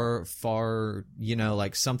far,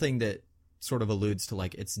 like something that sort of alludes to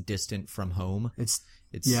like it's distant from home. It's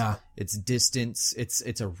distance.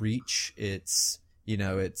 It's a reach. It's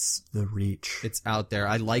the reach. It's out there.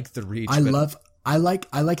 I like the reach. I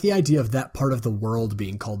like the idea of that part of the world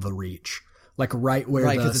being called the reach, like right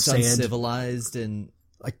where the sand, uncivilized and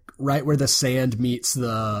like right where the sand meets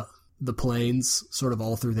the plains, sort of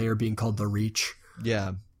all through there being called the reach.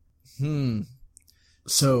 Yeah.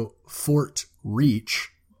 So Fort Reach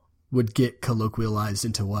would get colloquialized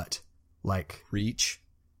into what? Like reach?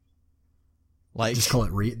 Like just call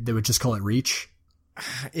it they would just call it reach?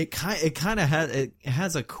 It kind of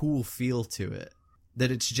has a cool feel to it. That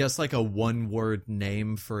it's just like a one-word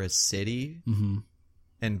name for a city. Mm-hmm.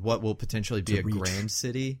 And what will potentially be a grand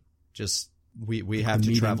city. Just we have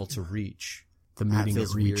to travel to reach. The meeting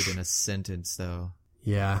feels at reach. Weird in a sentence, though.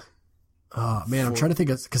 Yeah. Oh man, I'm trying to think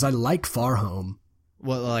because I like Far Home.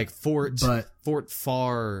 Well, like Fort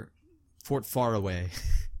Far Away.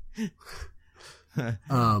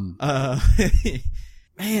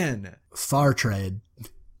 Man, Far Trade.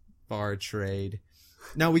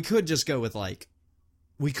 Now we could just go with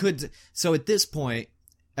so at this point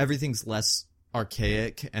everything's less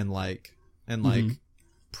archaic and like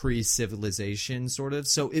pre-civilization sort of.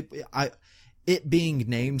 So it being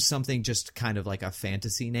named something just kind of like a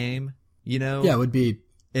fantasy name, Yeah, it would be.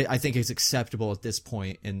 I think it's acceptable at this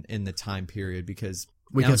point in the time period because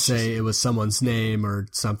we could say it was someone's name or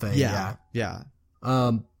something. Yeah.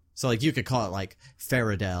 So like you could call it like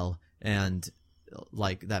Faradell and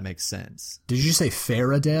like that makes sense. Did you say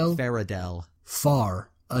Faradell? Faradell.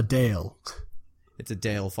 Far a dale. It's a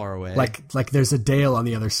dale far away. Like there's a dale on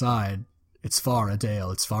the other side. It's far a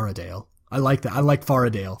dale. It's Faradale. I like that. I like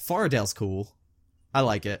Faradale. Faradale's cool. I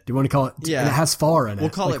like it. Do you want to call it? Yeah. And it has far in it. We'll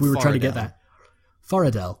call it we were Faradell. Trying to get that.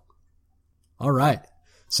 Faradell. All right.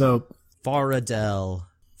 So. Faradell.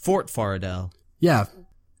 Fort Faradell. Yeah.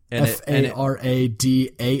 Faradale or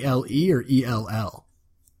ELL?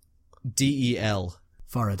 DEL.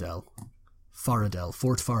 Faradell.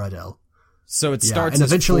 Fort Faradell. So it starts and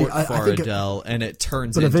eventually, as Fort Faradell and it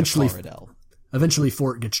turns into Faradell. Eventually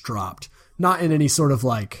Fort gets dropped. Not in any sort of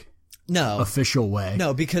official way.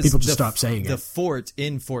 No, because people just stop saying it. The fort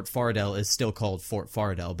in Fort Faradell is still called Fort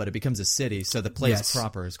Faradell, but it becomes a city, so the place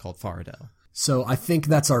proper is called Faradell. So I think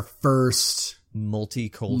that's our first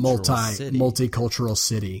multicultural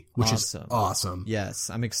city, which is awesome. Yes,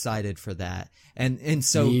 I'm excited for that. And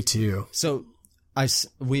so me too. So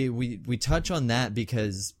we touch on that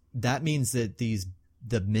because that means that the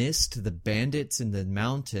mist, the bandits in the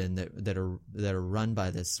mountain that are run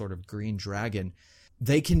by this sort of green dragon,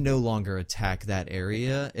 they can no longer attack that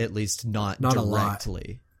area, at least not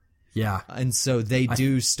directly. Yeah. And so they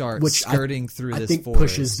do start skirting through this forest.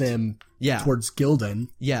 Pushes them towards Gildan.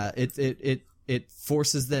 Yeah, it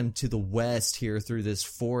forces them to the west here through this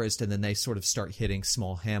forest, and then they sort of start hitting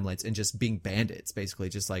small hamlets and just being bandits, basically,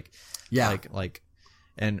 just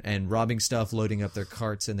and robbing stuff, loading up their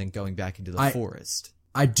carts, and then going back into the forest.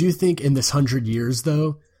 I do think in this 100 years,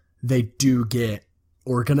 though, they do get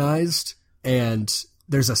organized, and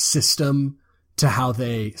there's a system to how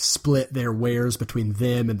they split their wares between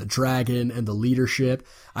them and the dragon and the leadership.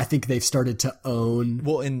 I think they've started to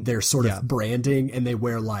own their sort of branding, and they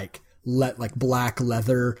wear like black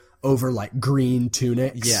leather over like green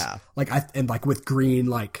tunics. Yeah. With green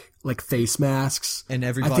like face masks. And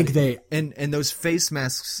everybody, I think they and those face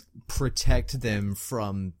masks protect them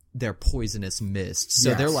from their poisonous mist.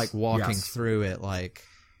 So they're like walking through it like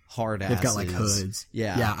hard asses. They've got like hoods.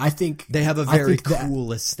 Yeah. Yeah. I think they have a very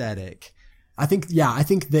cool aesthetic. I think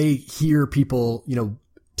they hear people,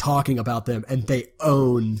 talking about them, and they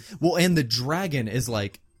own. Well, and the dragon is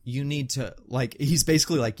like, you need to, like, he's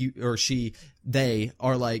basically like, you or she, they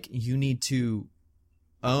are like, you need to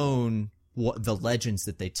own what the legends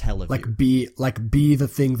that they tell of like you. be the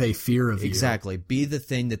thing they fear of you. Exactly. Be the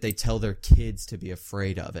thing that they tell their kids to be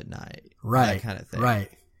afraid of at night. Right. That kind of thing. Right.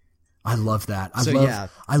 I love that. I So,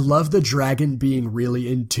 love the dragon being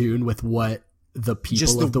really in tune with what the people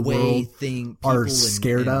Just of the world are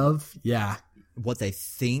scared of. Yeah. What they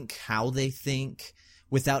think, how they think,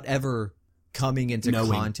 without ever coming into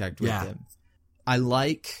contact with them. I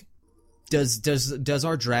like. Does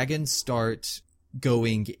our dragon start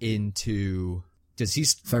going into? Does he?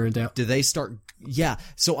 Ferndale. Do they start? Yeah.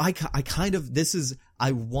 So I kind of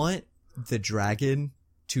I want the dragon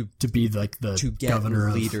to be like the to get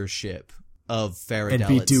governor leadership of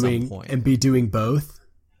Faradell at some point and be doing both.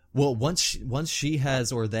 Well, once she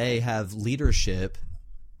has or they have leadership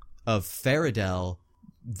of Faradell,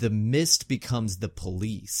 the mist becomes the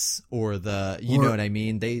police or the know what I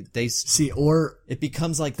mean. They see, or it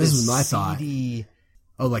becomes like this is was my seedy, thought.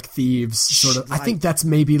 Oh, like thieves, sort of. I think that's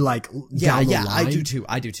maybe like down the line.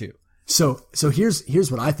 I do too. So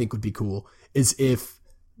here's what I think would be cool is if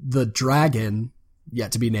the dragon,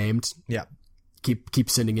 yet to be named, keep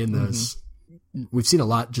sending in those. Mm-hmm. We've seen a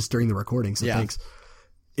lot just during the recording, so thanks.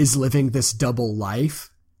 Is living this double life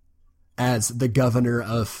as the governor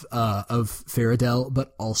of Faradell,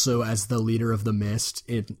 but also as the leader of the Mist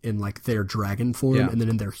in like their dragon form and then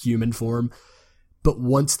in their human form. But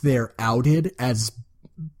once they're outed as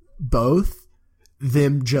both,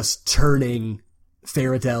 them just turning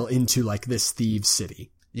Faradell into like this thieves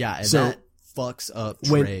city. Yeah, and so that fucks up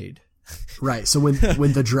trade. Right. So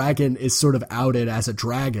when the dragon is sort of outed as a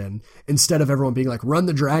dragon, instead of everyone being like, run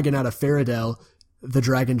the dragon out of Faradell, the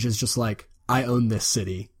dragon is just like, I own this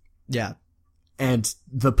city. Yeah. And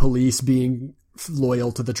the police being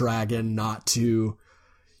loyal to the dragon, not to,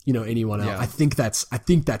 anyone else. Yeah. I think that's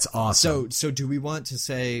awesome. So do we want to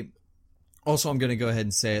say, also I'm going to go ahead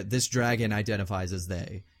and say it, this dragon identifies as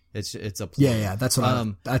they. It's a plural. Yeah, that's what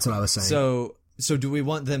I was saying. So do we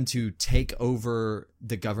want them to take over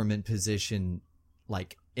the government position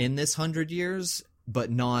like in this 100 years,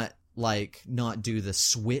 but not do the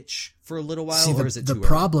switch for a little while? See, or is it the too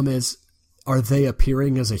problem is, are they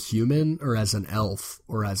appearing as a human or as an elf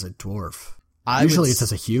or as a dwarf? Usually it's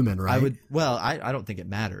as a human, right? I don't think it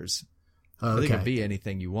matters. I think it could be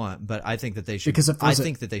anything you want, but I think that they should. I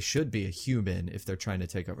think that they should be a human if they're trying to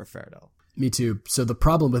take over Faradell. Me too. So the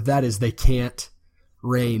problem with that is they can't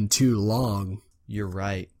reign too long. You're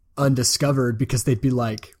right. Undiscovered, because they'd be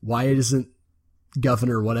like, why isn't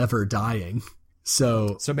Governor whatever dying?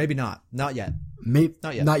 So maybe not. Not yet.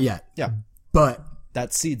 Not yet. Yeah. But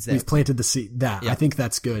that seed's there. We've planted the seed. I think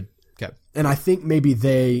that's good. Okay. And I think maybe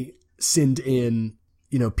they send in,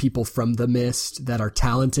 people from the Mist that are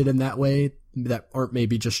talented in that way, that aren't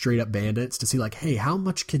maybe just straight up bandits, to see like, hey, how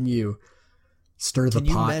much can you stir the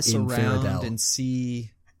pot in Faradell and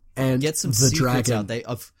see and get some secrets out?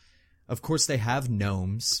 Of course they have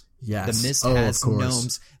gnomes. Yes. The Mist has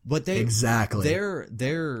gnomes, but exactly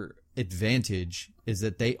their advantage is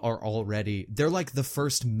that they're like the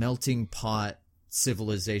first melting pot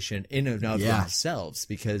civilization in and of themselves,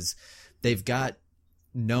 because they've got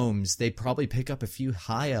gnomes. They probably pick up a few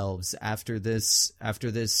high elves after this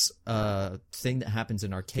thing that happens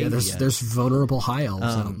in Arcadia. Yeah, there's vulnerable high elves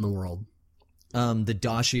out in the world. The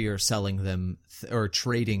Dashi are selling them or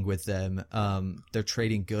trading with them. They're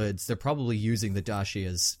trading goods. They're probably using the Dashi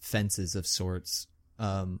as fences of sorts,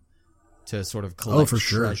 to sort of collect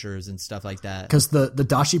treasures and stuff like that. Because the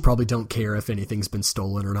Dashi probably don't care if anything's been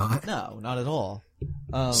stolen or not. No, not at all.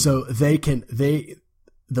 So the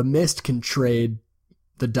Mist can trade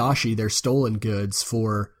the Dashi their stolen goods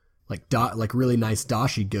for like really nice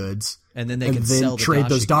Dashi goods, and then they can sell trade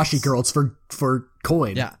those Dashi goods. girls for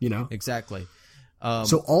coin. Yeah, exactly.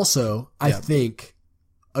 So also, I think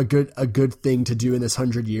a good thing to do in this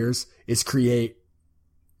 100 years is create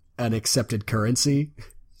an accepted currency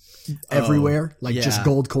everywhere, just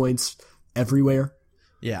gold coins everywhere.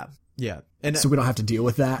 Yeah, and so we don't have to deal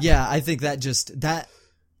with that. Yeah, I think that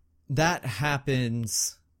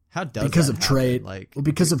happens. How does because that of happen? trade?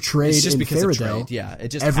 Because of trade it's just in because Faradell. Of trade. Yeah, it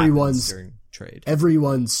just happens during trade.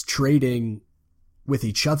 Everyone's trading with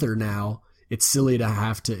each other now. It's silly to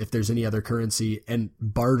have to, if there's any other currency, and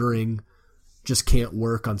bartering just can't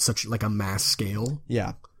work on such like a mass scale.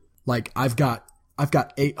 Yeah. Like I've got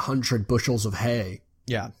 800 bushels of hay.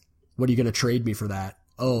 Yeah. What are you going to trade me for that?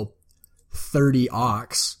 Oh, 30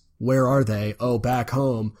 ox. Where are they? Oh, back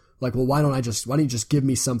home. Like, well, why don't you just give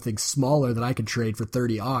me something smaller that I can trade for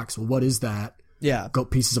 30 ox? Well, what is that? Yeah.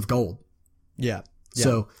 Pieces of gold. Yeah.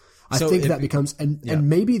 So I think that becomes, and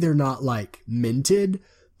maybe they're not like minted,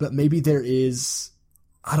 but maybe there is,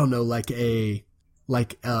 I don't know, like a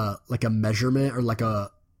measurement or like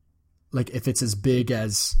a like if it's as big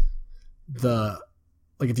as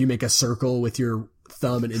if you make a circle with your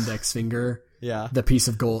thumb and index finger, the piece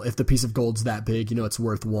of gold, if the piece of gold's that big, it's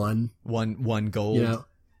worth one gold,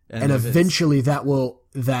 and eventually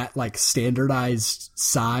that like standardized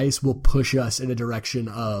size will push us in a direction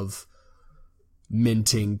of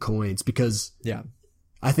minting coins, because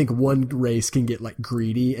I think one race can get like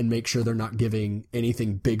greedy and make sure they're not giving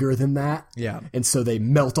anything bigger than that. Yeah. And so they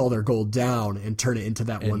melt all their gold down and turn it into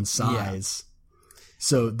that one size.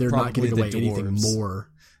 So they're not giving away anything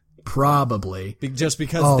more. Probably. Just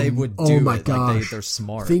because they would do it. Gosh. Like they're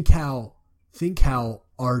smart. Think how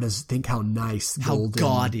nice, how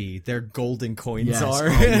gaudy their golden coins are.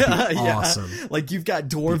 Awesome. Like you've got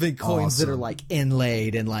dwarven coins that are like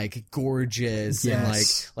inlaid and like gorgeous and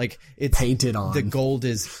like it's painted on. The gold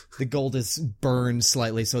is burned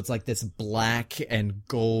slightly, so it's like this black and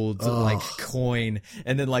gold like coin,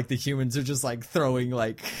 and then like the humans are just like throwing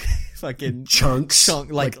like fucking chunks,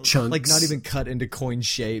 like not even cut into coin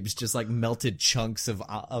shapes, just like melted chunks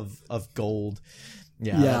of gold.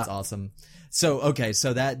 Yeah, that's awesome. So, okay,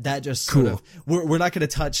 so that just sort of, we're not going to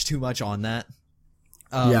touch too much on that.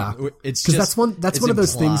 It's just, that's one of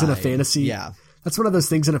those things in a fantasy. Yeah. That's one of those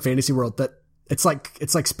things in a fantasy world that it's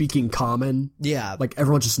like speaking common. Yeah. Like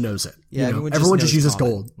everyone just knows it. Yeah. Everyone just uses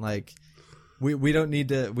gold. Like we don't need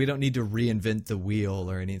to reinvent the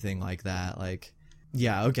wheel or anything like that. Like,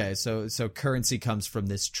 yeah. Okay. So currency comes from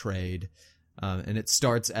this trade. And it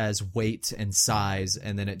starts as weight and size,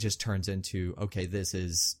 and then it just turns into, okay, this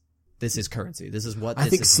is currency. This is what I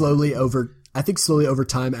think slowly over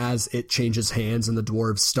time, as it changes hands and the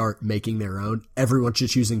dwarves start making their own, everyone's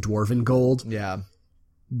just using dwarven gold. Yeah.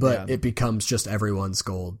 But it becomes just everyone's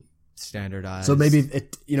gold. Standardized. So maybe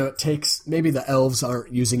it takes, maybe the elves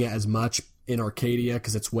aren't using it as much in Arcadia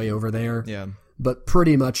because it's way over there. Yeah. But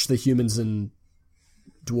pretty much the humans and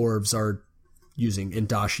dwarves are using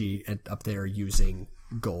Indashi and up there using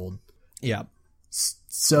gold. Yeah.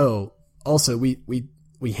 So also we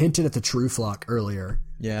hinted at the True Flock earlier.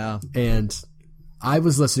 Yeah. And I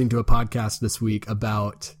was listening to a podcast this week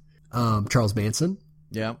about Charles Manson.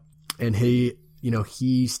 Yeah. And he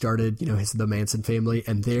started, the Manson family,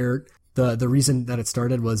 and the reason that it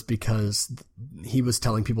started was because he was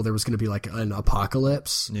telling people there was going to be like an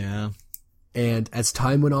apocalypse. Yeah. And as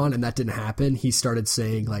time went on and that didn't happen, he started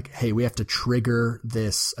saying like, hey, we have to trigger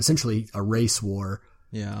this, essentially a race war.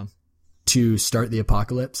 Yeah. To start the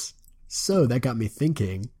apocalypse. So that got me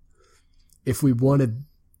thinking, if we wanted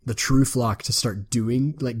the True Flock to start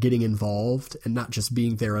getting involved and not just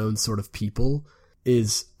being their own sort of people,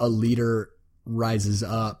 is a leader rises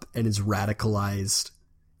up and is radicalized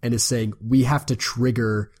and is saying, we have to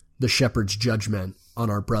trigger the shepherd's judgment on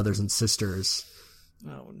our brothers and sisters.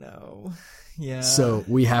 Oh no. Yeah. So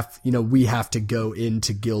we have to go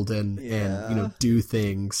into Gildan and, do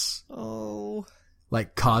things. Oh.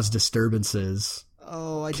 Like cause disturbances.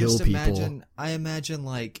 Oh, I imagine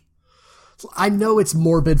like, I know it's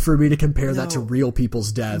morbid for me to compare that to real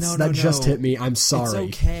people's deaths. That just hit me. I'm sorry.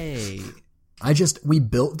 It's okay. We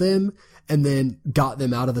built them and then got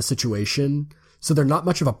them out of the situation. So they're not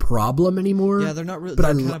much of a problem anymore. Yeah, they're not really,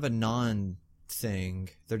 they're kind of a non-thing.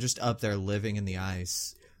 They're just up there living in the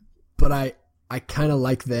ice. But I kind of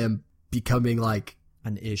like them becoming like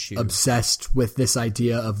an issue, obsessed with this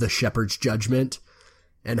idea of the shepherd's judgment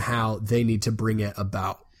and how they need to bring it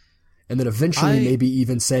about. And then eventually maybe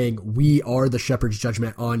even saying, we are the shepherd's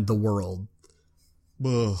judgment on the world.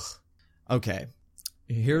 Ugh. Okay.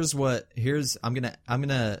 I'm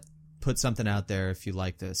gonna put something out there. If you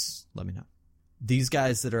like this, let me know. These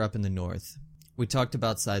guys that are up in the north, we talked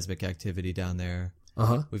about seismic activity down there.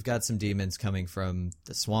 Uh-huh. We've got some demons coming from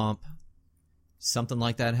the swamp. Something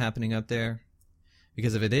like that happening up there?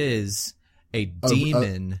 Because if it is, a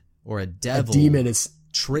demon or a devil, a demon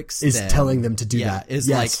tricks them, telling them to do that. Is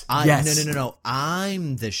yes. like, yes. No.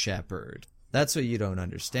 I'm the shepherd. That's what you don't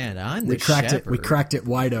understand. I'm the shepherd. We cracked it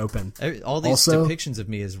wide open. All these depictions of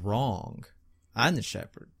me is wrong. I'm the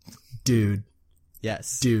shepherd. Dude.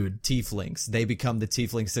 Yes. Dude. Tieflings. They become the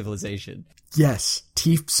tiefling civilization. Yes.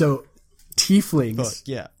 So tieflings. Fuck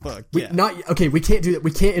yeah. We can't do that.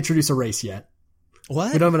 We can't introduce a race yet.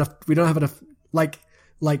 What? We don't have enough like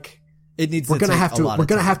it needs we're gonna have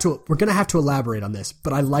to elaborate on this,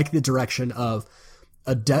 but I like the direction of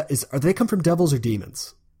are they come from devils or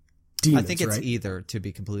demons? Demons, I think it's right? either, to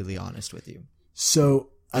be completely honest with you. So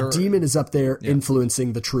a demon is up there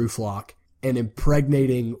influencing the True Flock and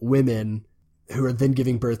impregnating women who are then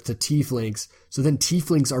giving birth to tieflings. So then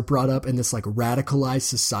tieflings are brought up in this like radicalized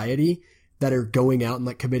society that are going out and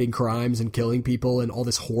like committing crimes and killing people and all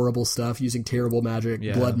this horrible stuff, using terrible magic,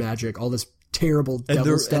 blood magic, all this terrible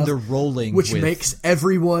devil stuff. And they're rolling which makes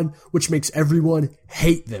everyone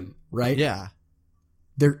hate them, right? Yeah.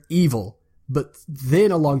 They're evil. But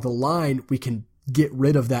then along the line, we can get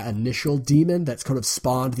rid of that initial demon that's kind of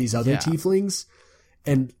spawned these other tieflings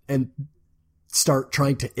and start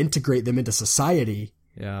trying to integrate them into society.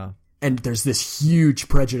 Yeah. And there's this huge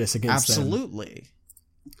prejudice against them. Absolutely.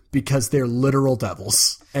 Because they're literal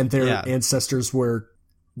devils and their ancestors were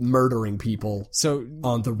murdering people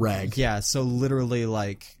on the reg. Yeah, so literally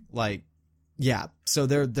so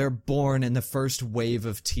they're born and the first wave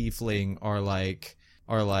of tiefling are like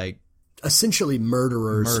essentially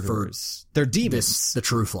murderers. They're demons. The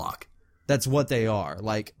true flock. That's what they are.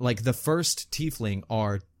 Like the first tiefling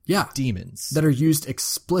are demons that are used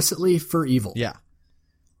explicitly for evil. Yeah.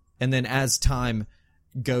 And then as time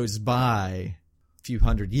goes by, a few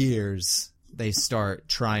hundred years, they start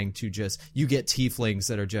trying to you get tieflings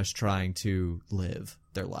that are just trying to live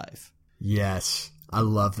their life. Yes. I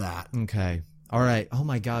love that. Okay. All right. Oh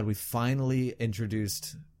my God. We finally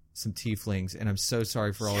introduced some tieflings, and I'm so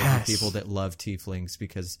sorry for all of the people that love tieflings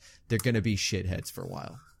because they're going to be shitheads for a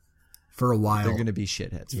while. For a while. They're going to be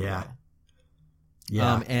shitheads for a while.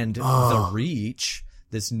 Yeah. And the Reach,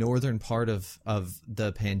 this northern part of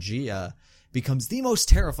the Pangea, becomes the most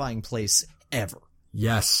terrifying place ever.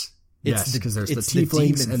 Yes. Because there's the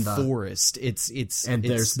tieflings demon and the forest.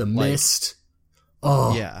 There's the mist.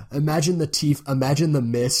 Oh, yeah. Imagine the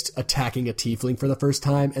mist attacking a tiefling for the first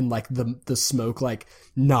time and like the smoke like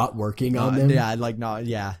not working on them. Yeah, like not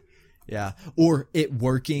yeah. Or it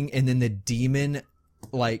working and then the demon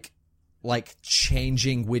like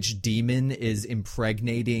changing which demon is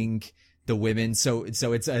impregnating the women. So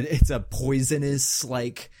it's a poisonous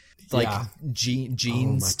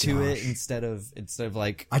genes to it instead of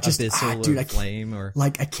like abyssal or flame or I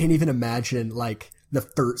can't even imagine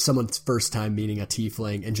someone's first time meeting a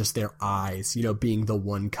tiefling and just their eyes, being the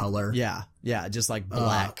one color. Yeah, just like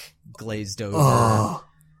black glazed over.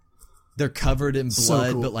 They're covered in blood,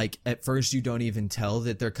 so cool. But at first you don't even tell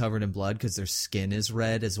that they're covered in blood because their skin is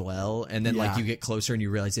red as well. And then you get closer and you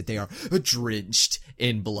realize that they are drenched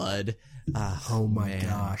in blood. Oh my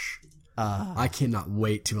gosh. I cannot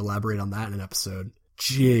wait to elaborate on that in an episode.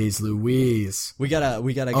 Jeez Louise. We gotta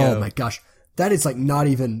go. Oh my gosh. That is not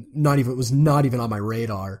even was not even on my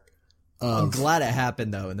radar. I'm glad it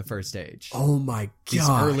happened though in the first age. Oh my gosh. These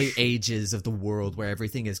early ages of the world where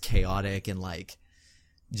everything is chaotic and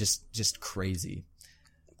just crazy.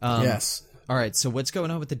 Yes. All right. So what's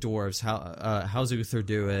going on with the dwarves? How's Uther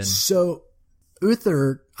doing? So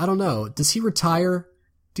Uther, I don't know. Does he retire?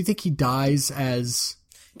 Do you think he dies as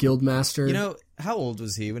Guildmaster? How old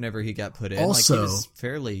was he whenever he got put in? Also, he was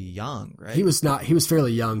fairly young, right? He was not. He was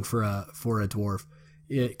fairly young for a dwarf,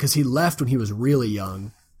 because he left when he was really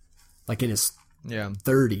young, like in his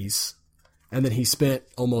 30s, and then he spent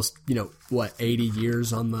almost 80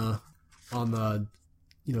 years on the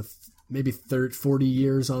maybe 40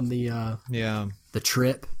 years on the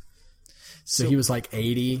trip. So he was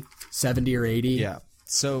 70 or 80. Yeah.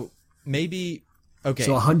 So maybe okay.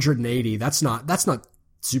 So 180. That's not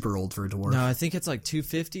super old for a dwarf. No, I think it's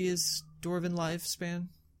 250 is dwarven lifespan.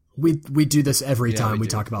 We do this every time we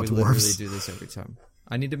talk about dwarves. We literally do this every time.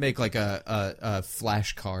 I need to make a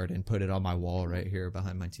flash card and put it on my wall right here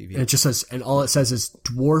behind my TV. And it just says, and all it says is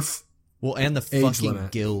dwarf. Well, and the fucking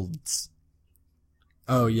guilds.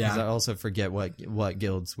 Oh yeah. I also forget what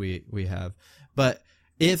guilds we have. But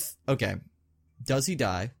does he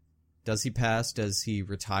die? Does he pass? Does he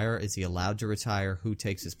retire? Is he allowed to retire? Who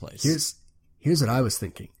takes his place? Here's what I was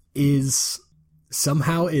thinking. Is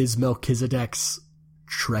Melchizedek's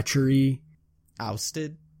treachery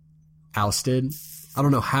ousted? I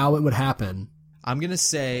don't know how it would happen. I'm gonna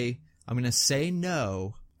say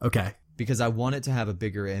no. Okay. Because I want it to have a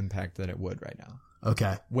bigger impact than it would right now.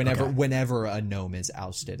 Okay. Whenever a gnome is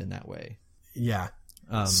ousted in that way. Yeah.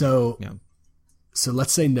 So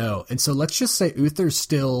let's say no. And so let's just say Uther's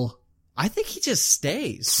still. I think he just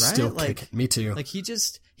stays, right? Still kicking. Me too.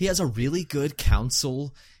 He has a really good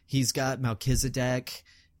council. He's got Melchizedek,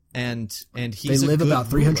 and he's they live about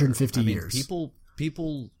 350 years.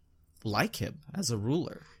 People like him as a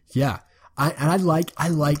ruler. Yeah, I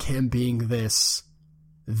like him being the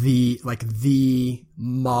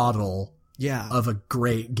model. Yeah. Of a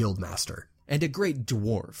great guildmaster and a great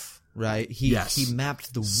dwarf. Right? He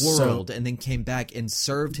mapped the world and then came back and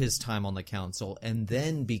served his time on the council and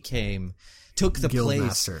then took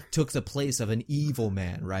the place of an evil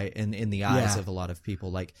man, right? In the eyes of a lot of people.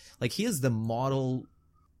 Like he is the model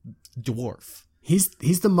dwarf. He's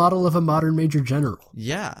the model of a modern major general.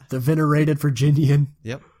 Yeah. The venerated Virginian.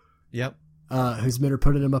 Yep. Whose men are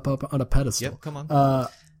putting him up on a pedestal. Yep, come on.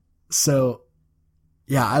 So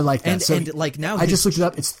Yeah, I like that. And like now I just looked it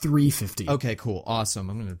up. It's 350. Okay, cool. Awesome.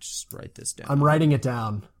 I'm going to just write this down. I'm writing it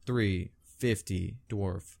down. 350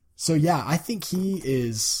 dwarf. So yeah, I think he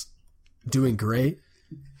is doing great.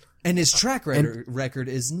 And his track record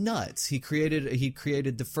is nuts. He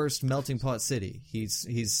created the first melting pot city. He's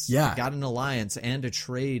got an alliance and a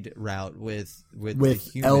trade route with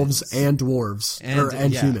elves and dwarves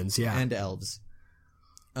and humans, and elves.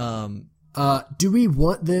 Do we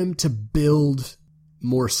want them to build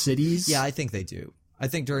more cities? Yeah, I think they do. I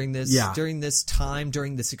think during this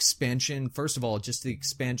expansion, first of all, just the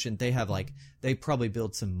expansion, they probably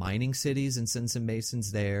built some mining cities and send some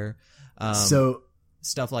masons there. So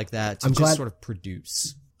stuff like that to sort of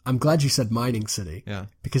produce. I'm glad you said mining city. Yeah.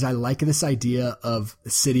 Because I like this idea of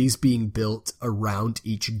cities being built around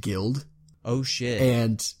each guild. Oh shit.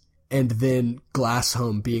 And then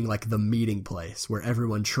Glassholm being like the meeting place where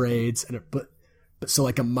everyone trades but so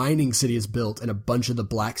like a mining city is built and a bunch of the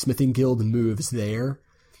blacksmithing guild moves there,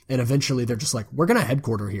 and eventually they're just like, we're going to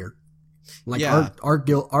headquarter here. Like our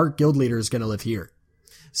guild leader is going to live here.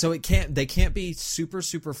 So they can't be super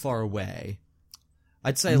super far away.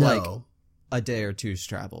 I'd say like a day or two's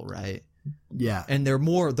travel, right? Yeah. And they're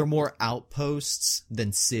more outposts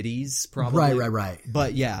than cities, probably. Right.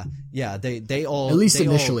 But yeah, they all at least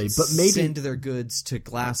initially, but maybe send their goods to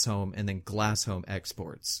Glassholm and then Glassholm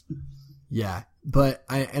exports. Yeah, but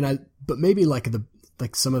maybe like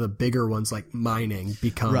some of the bigger ones like mining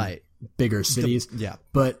become bigger cities.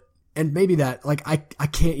 And maybe that like I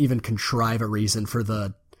can't even contrive a reason for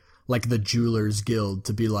the Jewelers Guild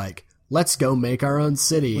to be like, let's go make our own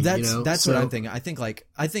city. Well, that's what I'm thinking. I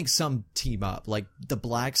think some team up, like the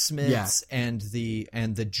blacksmiths and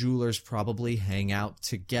the jewelers probably hang out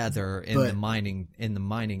together in the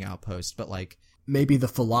mining outpost. But like maybe the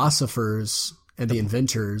philosophers and the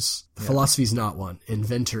inventors. Philosophy's not one.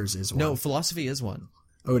 Inventors is one. No, philosophy is one.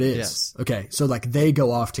 Oh, it is. Yes. Okay, so like they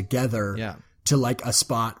go off together to like a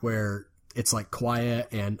spot where it's like quiet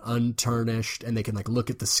and untarnished, and they can like look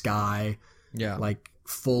at the sky. Yeah. Like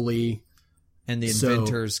fully. And the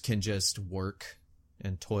inventors can just work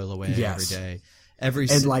and toil away every day.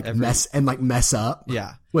 Mess up.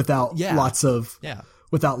 Yeah. Without lots of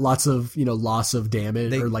loss of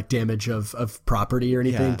damage or like damage of property or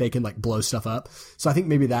anything. They can like blow stuff up. So I think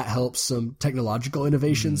maybe that helps some technological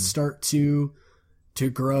innovations start to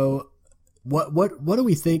grow. What do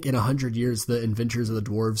we think in 100 years the inventors of the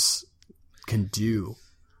dwarves can do?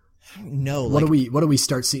 No. What do we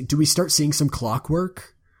start seeing? Do we start seeing some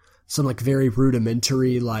clockwork? Some like very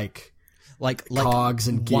rudimentary like cogs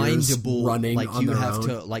and gears running like on you their have own?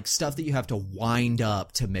 to like stuff that you have to wind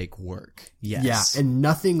up to make work. Yes. Yeah, and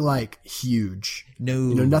nothing like huge. No.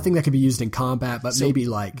 Nothing that could be used in combat, but maybe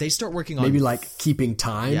like they start working on maybe like keeping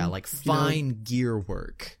time. Yeah, like fine gear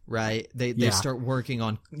work, right? They start working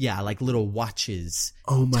on like little watches.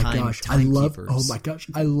 Oh my gosh,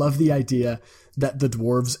 I love the idea that the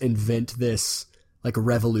dwarves invent this like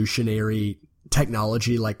revolutionary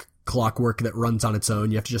technology like clockwork that runs on its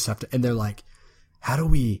own. You have to, and they're like, how do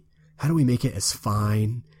we make it as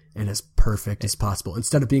fine and as perfect as possible?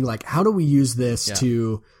 Instead of being like, how do we use this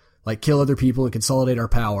to like kill other people and consolidate our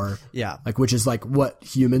power? Yeah. Like, which is like what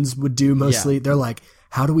humans would do mostly. They're like,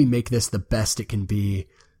 how do we make this the best it can be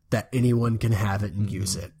that anyone can have it and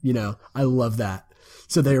use it? I love that.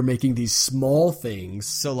 So they're making these small things.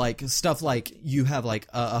 So like stuff like you have like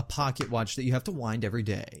a pocket watch that you have to wind every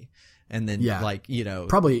day. And then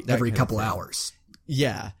probably every couple hours.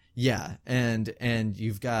 Yeah. And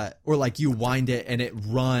you've got, or like you wind it and it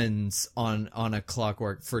runs on a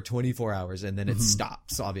clockwork for 24 hours and then it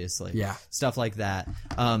stops, obviously. Yeah. Stuff like that.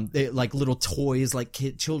 Like little toys, like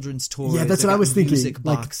children's toys. Yeah, that's what I was thinking. Music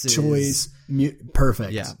boxes. Like toys.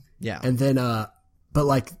 Perfect. Yeah. And then, but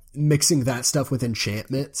like mixing that stuff with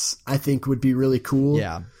enchantments, I think would be really cool.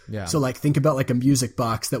 Yeah. So like think about like a music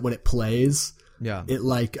box that when it plays, it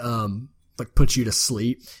like puts you to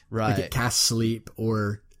sleep. Right. Like it casts sleep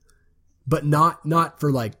but not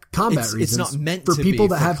for like combat reasons. It's not meant for to people be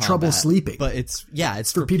that for have combat, trouble sleeping. But it's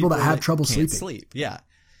for people that have trouble can't sleeping. Yeah.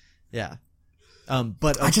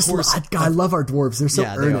 But of course, I love our dwarves. They're so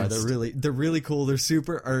earnest. They're really cool. They're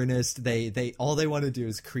super earnest. They all they want to do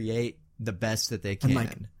is create the best that they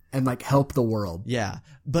can. And help the world. Yeah.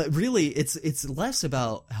 But really it's less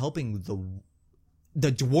about helping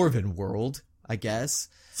the dwarven world, I guess.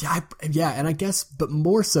 Yeah, and I guess, but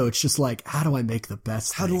more so, it's just like, how do I make the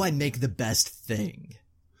best thing? How do I make the best thing?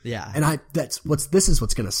 Yeah. And this is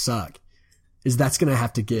what's gonna suck, is that's gonna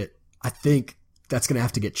have to get, I think that's gonna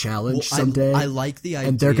have to get challenged someday. I like the idea.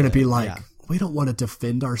 And they're gonna be like, we don't want to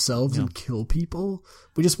defend ourselves and kill people.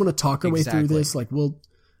 We just want to talk our way through this. Like, we'll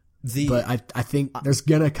but I think there's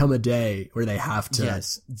gonna come a day where they have to.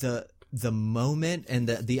 Yes, the moment and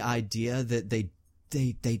the idea that they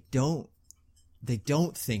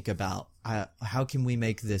don't think about how can we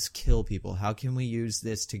make this kill people? How can we use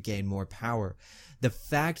this to gain more power? The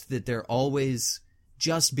fact that they're always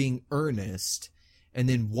just being earnest, and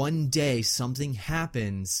then one day something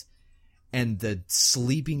happens and the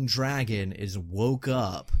sleeping dragon is woke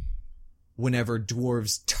up whenever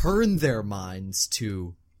dwarves turn their minds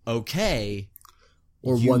to, okay,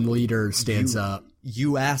 or one leader stands up.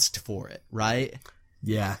 You asked for it, right?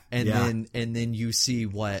 Yeah. And then you see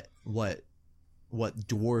what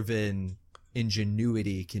dwarven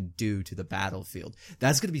ingenuity can do to the battlefield.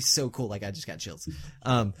 That's going to be so cool. Like, I just got chills.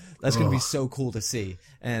 That's going to be so cool to see.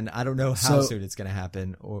 And I don't know how soon it's going to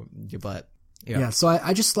happen, but yeah. So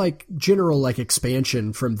I just like general like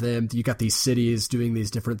expansion from them. You got these cities doing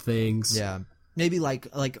these different things. Yeah. Maybe like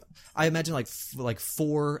I imagine like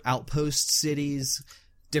 4 outpost cities,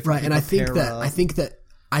 different. Right. And I think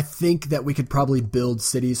that we could probably build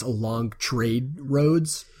cities along trade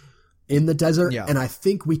roads in the desert. Yeah. And I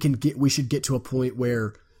think we should get to a point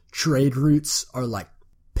where trade routes are like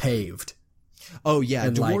paved. Oh yeah.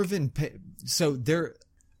 And Dwarven. So they're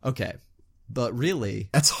okay. But really,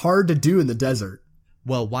 that's hard to do in the desert.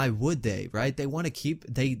 Well, why would they, right? They want to keep,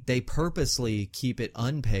 they purposely keep it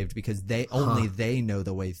unpaved because only they know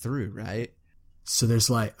the way through, right? So there's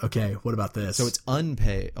like, okay, what about this? So it's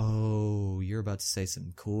unpaved. Oh, you're about to say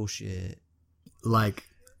some cool shit. Like,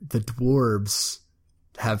 the dwarves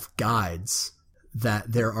have guides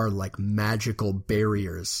that there are like magical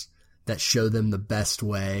barriers that show them the best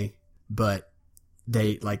way, but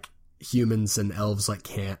they like humans and elves like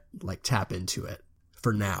can't like tap into it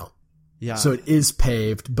for now. Yeah. So it is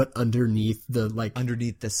paved, but underneath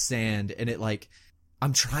the sand, and it like,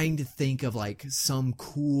 I'm trying to think of like some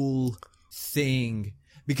cool thing,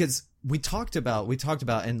 because we talked about,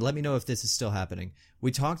 and let me know if this is still happening.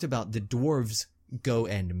 We talked about the dwarves go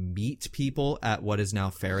and meet people at what is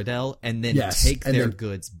now Faradell, and then take their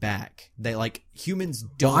goods back. They like, humans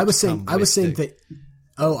don't. Well, I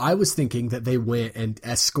was thinking that they went and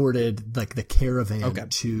escorted like the caravan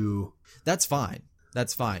to. That's fine.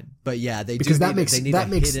 But yeah, they because do that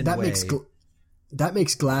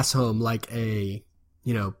makes Glassholm like a,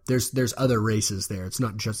 you know, there's other races there. It's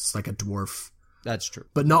not just like a dwarf. That's true.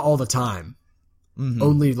 But not all the time. Mm-hmm.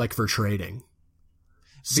 Only like for trading.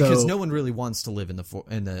 Because no one really wants to live in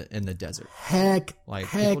the desert. Heck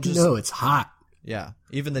no, it's hot. Yeah.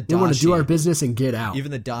 Even the Dashi. We want to do our business and get out.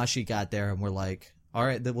 Even the Dashi got there and we're like, all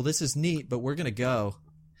right, well, this is neat, but we're going to go.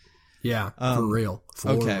 Yeah, for real.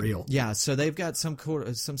 For real. Yeah, so they've got some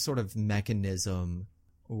sort of mechanism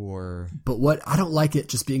or... But what... I don't like it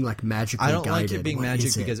just being like magically guided. I don't like it being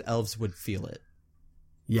magic because elves would feel it.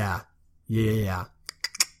 Yeah.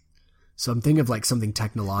 So I'm thinking of like something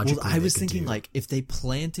technological. Well, I was thinking like if they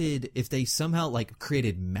somehow like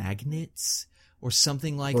created magnets or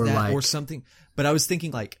something like that or something. But I was thinking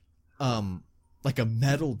like a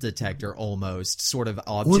metal detector almost sort of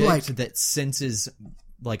object that senses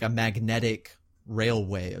like a magnetic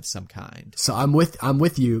railway of some kind. So I'm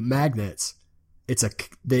with you. Magnets. It's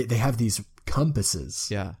they have these compasses.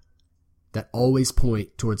 Yeah. That always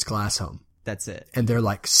point towards Glassholm. That's it. And they're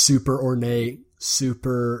like super ornate,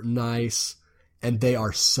 super nice, and they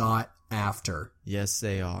are sought after. Yes,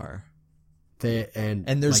 they are.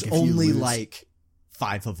 And there's like only like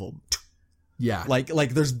 5 of them. Yeah. Like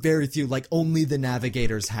there's very few, like only the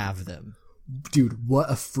navigators have them. Dude, what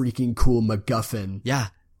a freaking cool MacGuffin. Yeah.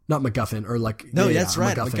 Not MacGuffin, or like... No, that's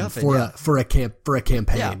right, MacGuffin. For a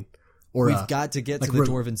campaign. Yeah. Or we've got to get to the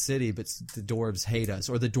Dwarven city, but the dwarves hate us.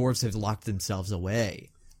 Or the dwarves have locked themselves away.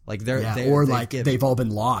 Like they've all been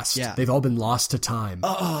lost. Yeah. They've all been lost to time.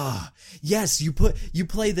 Yes, you play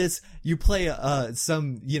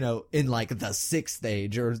some, you know, in like the 6th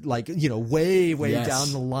age or like, you know, way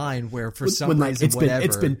down the line where for some reason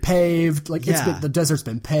it's been paved, like the desert's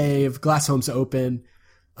been paved, Glassholm's open.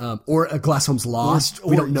 Or Glassholm's lost.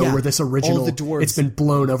 We don't know where this original. All the dwarves it's been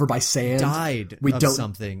blown over by sand. Died of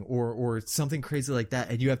something, or something crazy like that,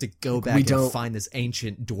 and you have to go back and find this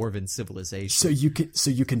ancient dwarven civilization. So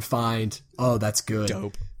you can find. Oh, that's good.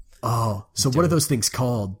 Dope. Oh, so dope. What are those things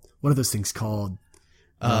called?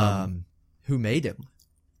 Who made him?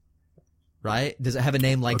 Right? Does it have a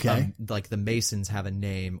name like the Masons have a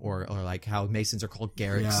name, or like how Masons are called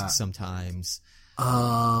Garricks sometimes?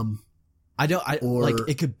 Like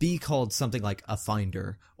it could be called something like a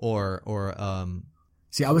finder or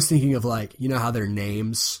See, I was thinking of like, you know how their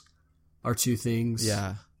names are 2 things?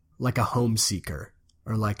 Yeah. Like a home seeker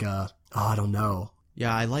or like I don't know.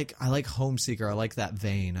 Yeah, I like home seeker. I like that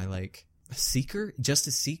vein. I like Seeker? Just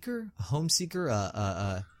a seeker? A home seeker?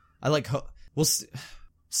 I like... we'll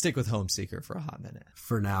stick with home seeker for a hot minute.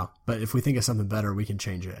 For now. But if we think of something better, we can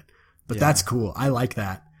change it. But that's cool. I like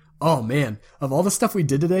that. Oh, man. Of all the stuff we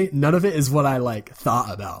did today, none of it is what I, like,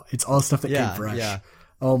 thought about. It's all stuff that came fresh. Yeah.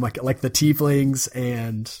 Oh, my God. Like the tieflings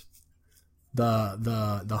and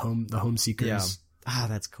the home seekers. Yeah. Ah,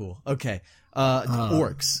 that's cool. Okay.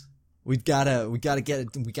 Orcs. We gotta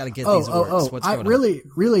get these orcs. What's going on?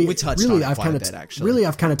 Really, we touched on it quite a bit, actually. Really,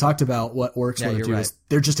 I've kind of talked about what orcs want to do. Right. Is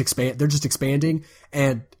they're just expanding,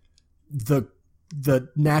 and the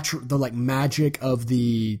magic of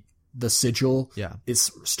the sigil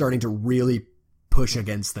is starting to really push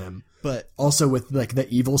against them. But also with like the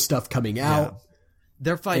evil stuff coming out,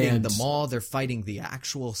 they're fighting the maw. They're fighting the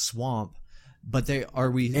actual swamp. But they're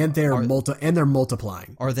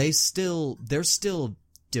multiplying. Are they still? They're still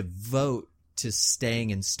devote to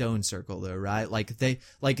staying in Stone Circle, though, right? Like they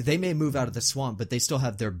may move out of the swamp, but they still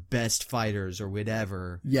have their best fighters or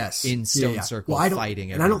whatever. Yes, in Stone Circle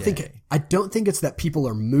fighting. And I don't think it's that people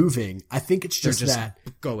are moving. I think it's just that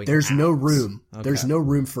there's no room. Okay. There's no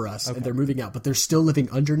room for us, and they're moving out. But they're still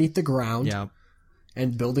living underneath the ground. Yeah.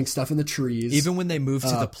 And building stuff in the trees. Even when they move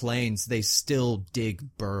to the plains, they still dig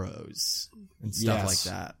burrows and stuff like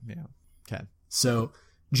that. Yeah. Okay. So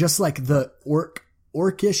just like the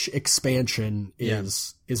orcish expansion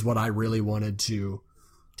is what I really wanted to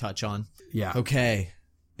touch on. Yeah. Okay.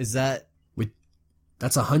 Is that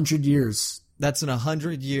that's 100 years. That's an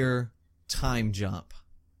 100-year time jump.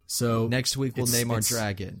 So next week we'll name our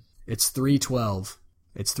dragon. It's 312.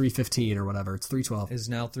 It's 315 or whatever. It's 312. It's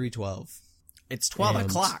now 312. It's 12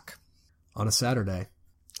 o'clock. On a Saturday.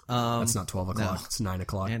 That's not 12 o'clock. No. It's 9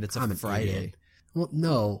 o'clock. And it's a Friday. Well,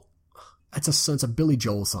 no. It's a Billy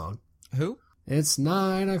Joel song. Who? It's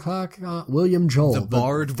 9 o'clock. William Joel. The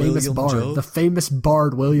bard, William Joel. The famous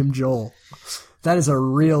bard, William Joel. That is a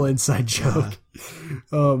real inside joke. Yeah.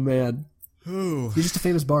 Oh, man. Ooh. He's just a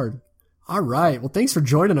famous bard. All right. Well, thanks for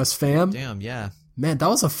joining us, fam. Damn, yeah. Man, that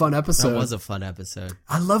was a fun episode. That was a fun episode.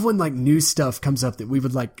 I love when like new stuff comes up that we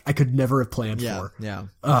would I could never have planned for. Yeah.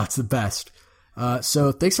 Oh, it's the best.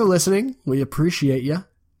 So thanks for listening. We appreciate you.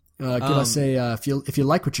 Give us if you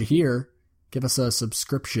like what you hear, give us a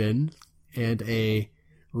subscription and a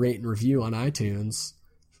rate and review on iTunes.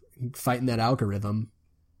 Fighting that algorithm,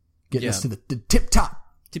 getting us to the tippy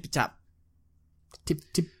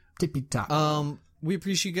top. We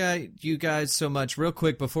appreciate you guys so much. Real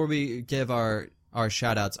quick before we give our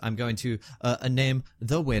shout outs, I'm going to name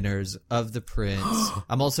the winners of the Prince.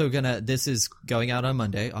 I'm also this is going out on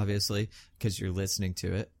Monday, obviously, because you're listening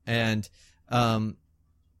to it. And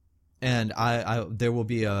there will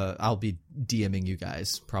be I'll be DMing you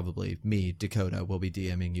guys, probably me, Dakota, will be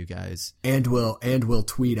DMing you guys. And we'll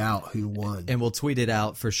tweet out who won. And we'll tweet it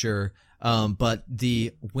out for sure. But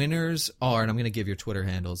the winners are, and I'm going to give your Twitter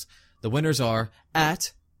handles. The winners are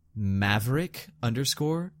at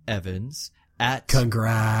Maverick_Evans, at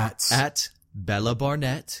Congrats, at Bella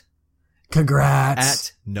Barnett, Congrats,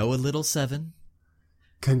 at Noah Little 7,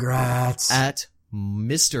 Congrats, at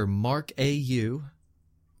Mr. Mark AU,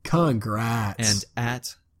 Congrats, and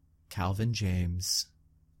at Calvin James.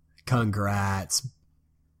 Congrats,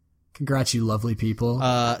 you lovely people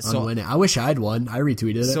on winning. I wish I'd won. I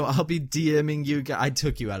retweeted it. So I'll be DMing you. I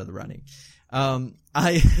took you out of the running. I'm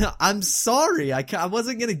sorry. I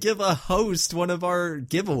wasn't gonna give a host one of our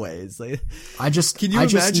giveaways. Can you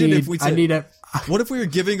imagine if we said, what if we were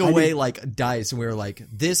giving away like dice and we were like,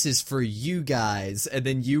 this is for you guys, and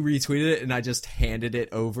then you retweeted it and I just handed it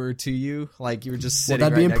over to you, like you were just sitting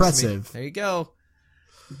that'd right be next impressive. To me. There you go.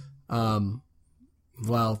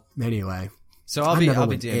 Well, anyway. So I'll be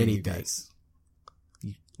DMing you guys.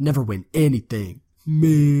 You never win anything,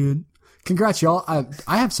 man. Congrats, y'all.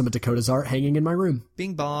 I have some of Dakota's art hanging in my room.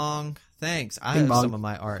 Bing bong. Thanks. I have some of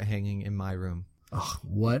my art hanging in my room. Oh,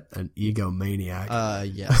 what an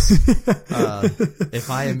egomaniac. Yes.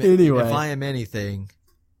 If I am anything,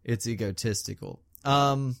 it's egotistical.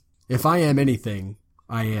 If I am anything,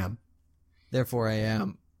 I am. Therefore I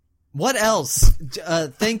am. What else?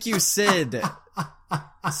 Thank you, Sid.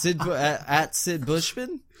 At Sid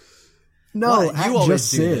Bushman? No, you always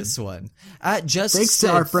do Sid. This one. Thanks Sid.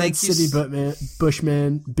 To our friend Sidney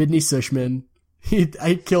Bushman, Bidney Sushman.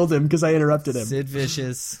 I killed him because I interrupted him. Sid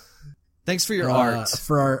Vicious. Thanks for your art.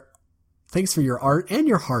 Thanks for your art and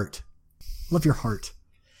your heart. Love your heart.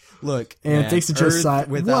 Look, and thanks to Josiah.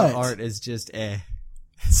 Without art is just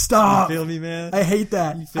Stop. You feel me, man? I hate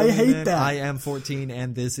that. I am 14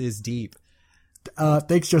 and this is deep.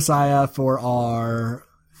 Thanks, Josiah, for our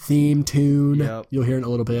theme tune. Yep. You'll hear it in a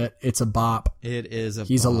little bit. It's a bop. It is a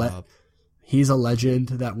bop. He's a legend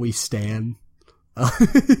that we stan.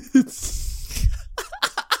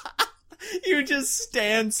 You just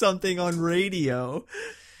stan something on radio.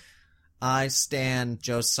 I stan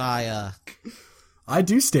Josiah. I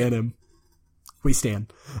do stan him. We stan.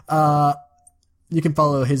 You can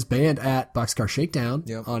follow his band at Boxcar Shakedown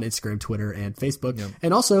on Instagram, Twitter, and Facebook. Yep.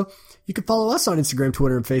 And also, you can follow us on Instagram,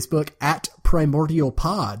 Twitter, and Facebook at Primordial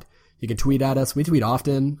Pod. You can tweet at us. We tweet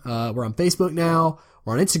often. We're on Facebook now.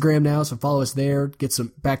 We're on Instagram now, so follow us there. Get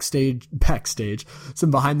some backstage, some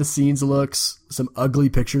behind-the-scenes looks, some ugly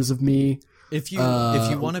pictures of me. If you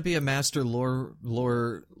want to be a master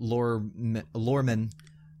loreman,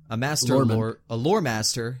 a lore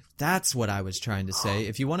master, that's what I was trying to say.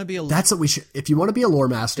 If you want to be if you want to be a lore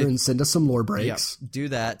master and send us some lore breaks, do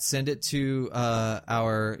that. Send it to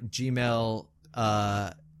our Gmail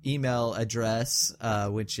email address,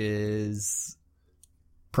 which is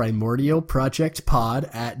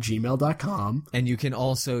primordialprojectpod@gmail.com. And you can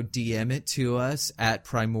also DM it to us at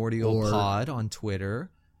primordialpod on Twitter.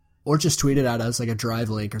 Or just tweet it at us, like a drive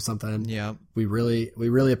link or something. Yeah. We really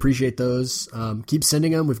appreciate those. Keep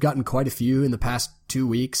sending them. We've gotten quite a few in the past 2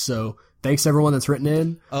 weeks, so thanks to everyone that's written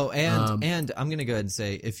in. Oh, and I'm going to go ahead and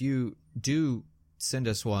say, if you do send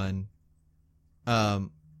us one,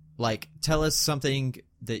 like, tell us something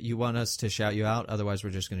that you want us to shout you out. Otherwise,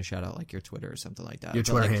 we're just going to shout out, like, your Twitter or something like that. Your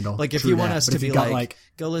Twitter handle. Like, if you want us to be like,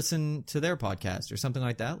 go listen to their podcast or something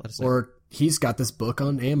like that, let us know. Or he's got this book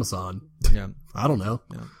on Amazon. Yeah. I don't know.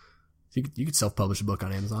 Yeah. You could self-publish a book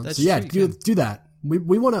on Amazon. That's so yeah, true, do that. We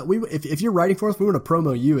want to, if you're writing for us, we want to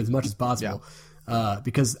promo you as much as possible. Yeah.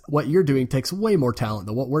 Because what you're doing takes way more talent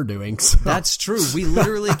than what we're doing. So. That's true. We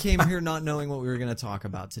literally came here not knowing what we were going to talk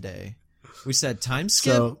about today. We said time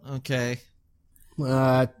skip. So, okay.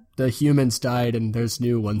 The humans died and there's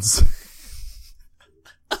new ones.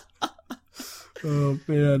 Oh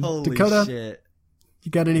man. Holy Dakota, shit.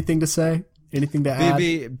 You got anything to say? Anything to add?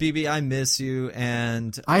 BB, I miss you,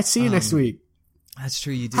 and I see you next week. That's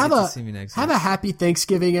true. You do get to see me next week. Have a happy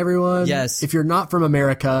Thanksgiving, everyone. Yes. If you're not from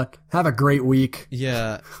America, have a great week.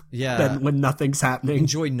 Yeah. When nothing's happening.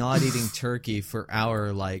 Enjoy not eating turkey for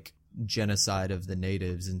our genocide of the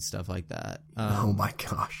natives and stuff like that. Oh my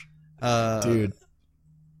gosh, dude,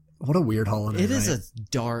 what a weird holiday! It is a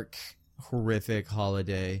dark, horrific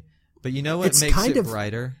holiday, but you know what makes it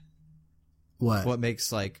brighter? What? What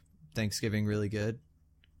makes Thanksgiving really good?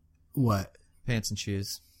 What? Pants and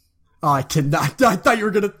shoes. Oh, I cannot. I thought you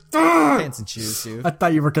were gonna. Pants and shoes, dude. I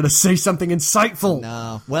thought you were gonna say something insightful.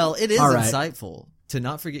 No. Well, it is insightful to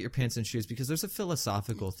not forget your pants and shoes because there's a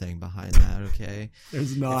philosophical thing behind that. Okay.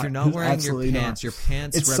 There's not. If you're not wearing your pants, your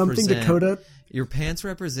pants it's represent something, Dakota. Your pants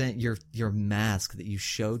represent your mask that you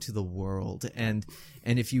show to the world, and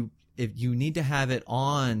if you need to have it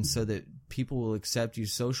on so that people will accept you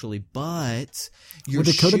socially, but what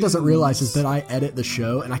Dakota doesn't realize is that I edit the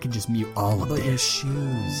show and I can just mute all of it. But your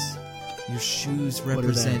shoes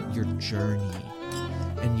represent your journey.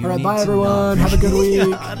 And you all right, bye everyone. Have a good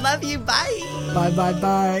week. I love you. Bye.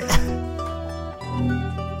 Bye.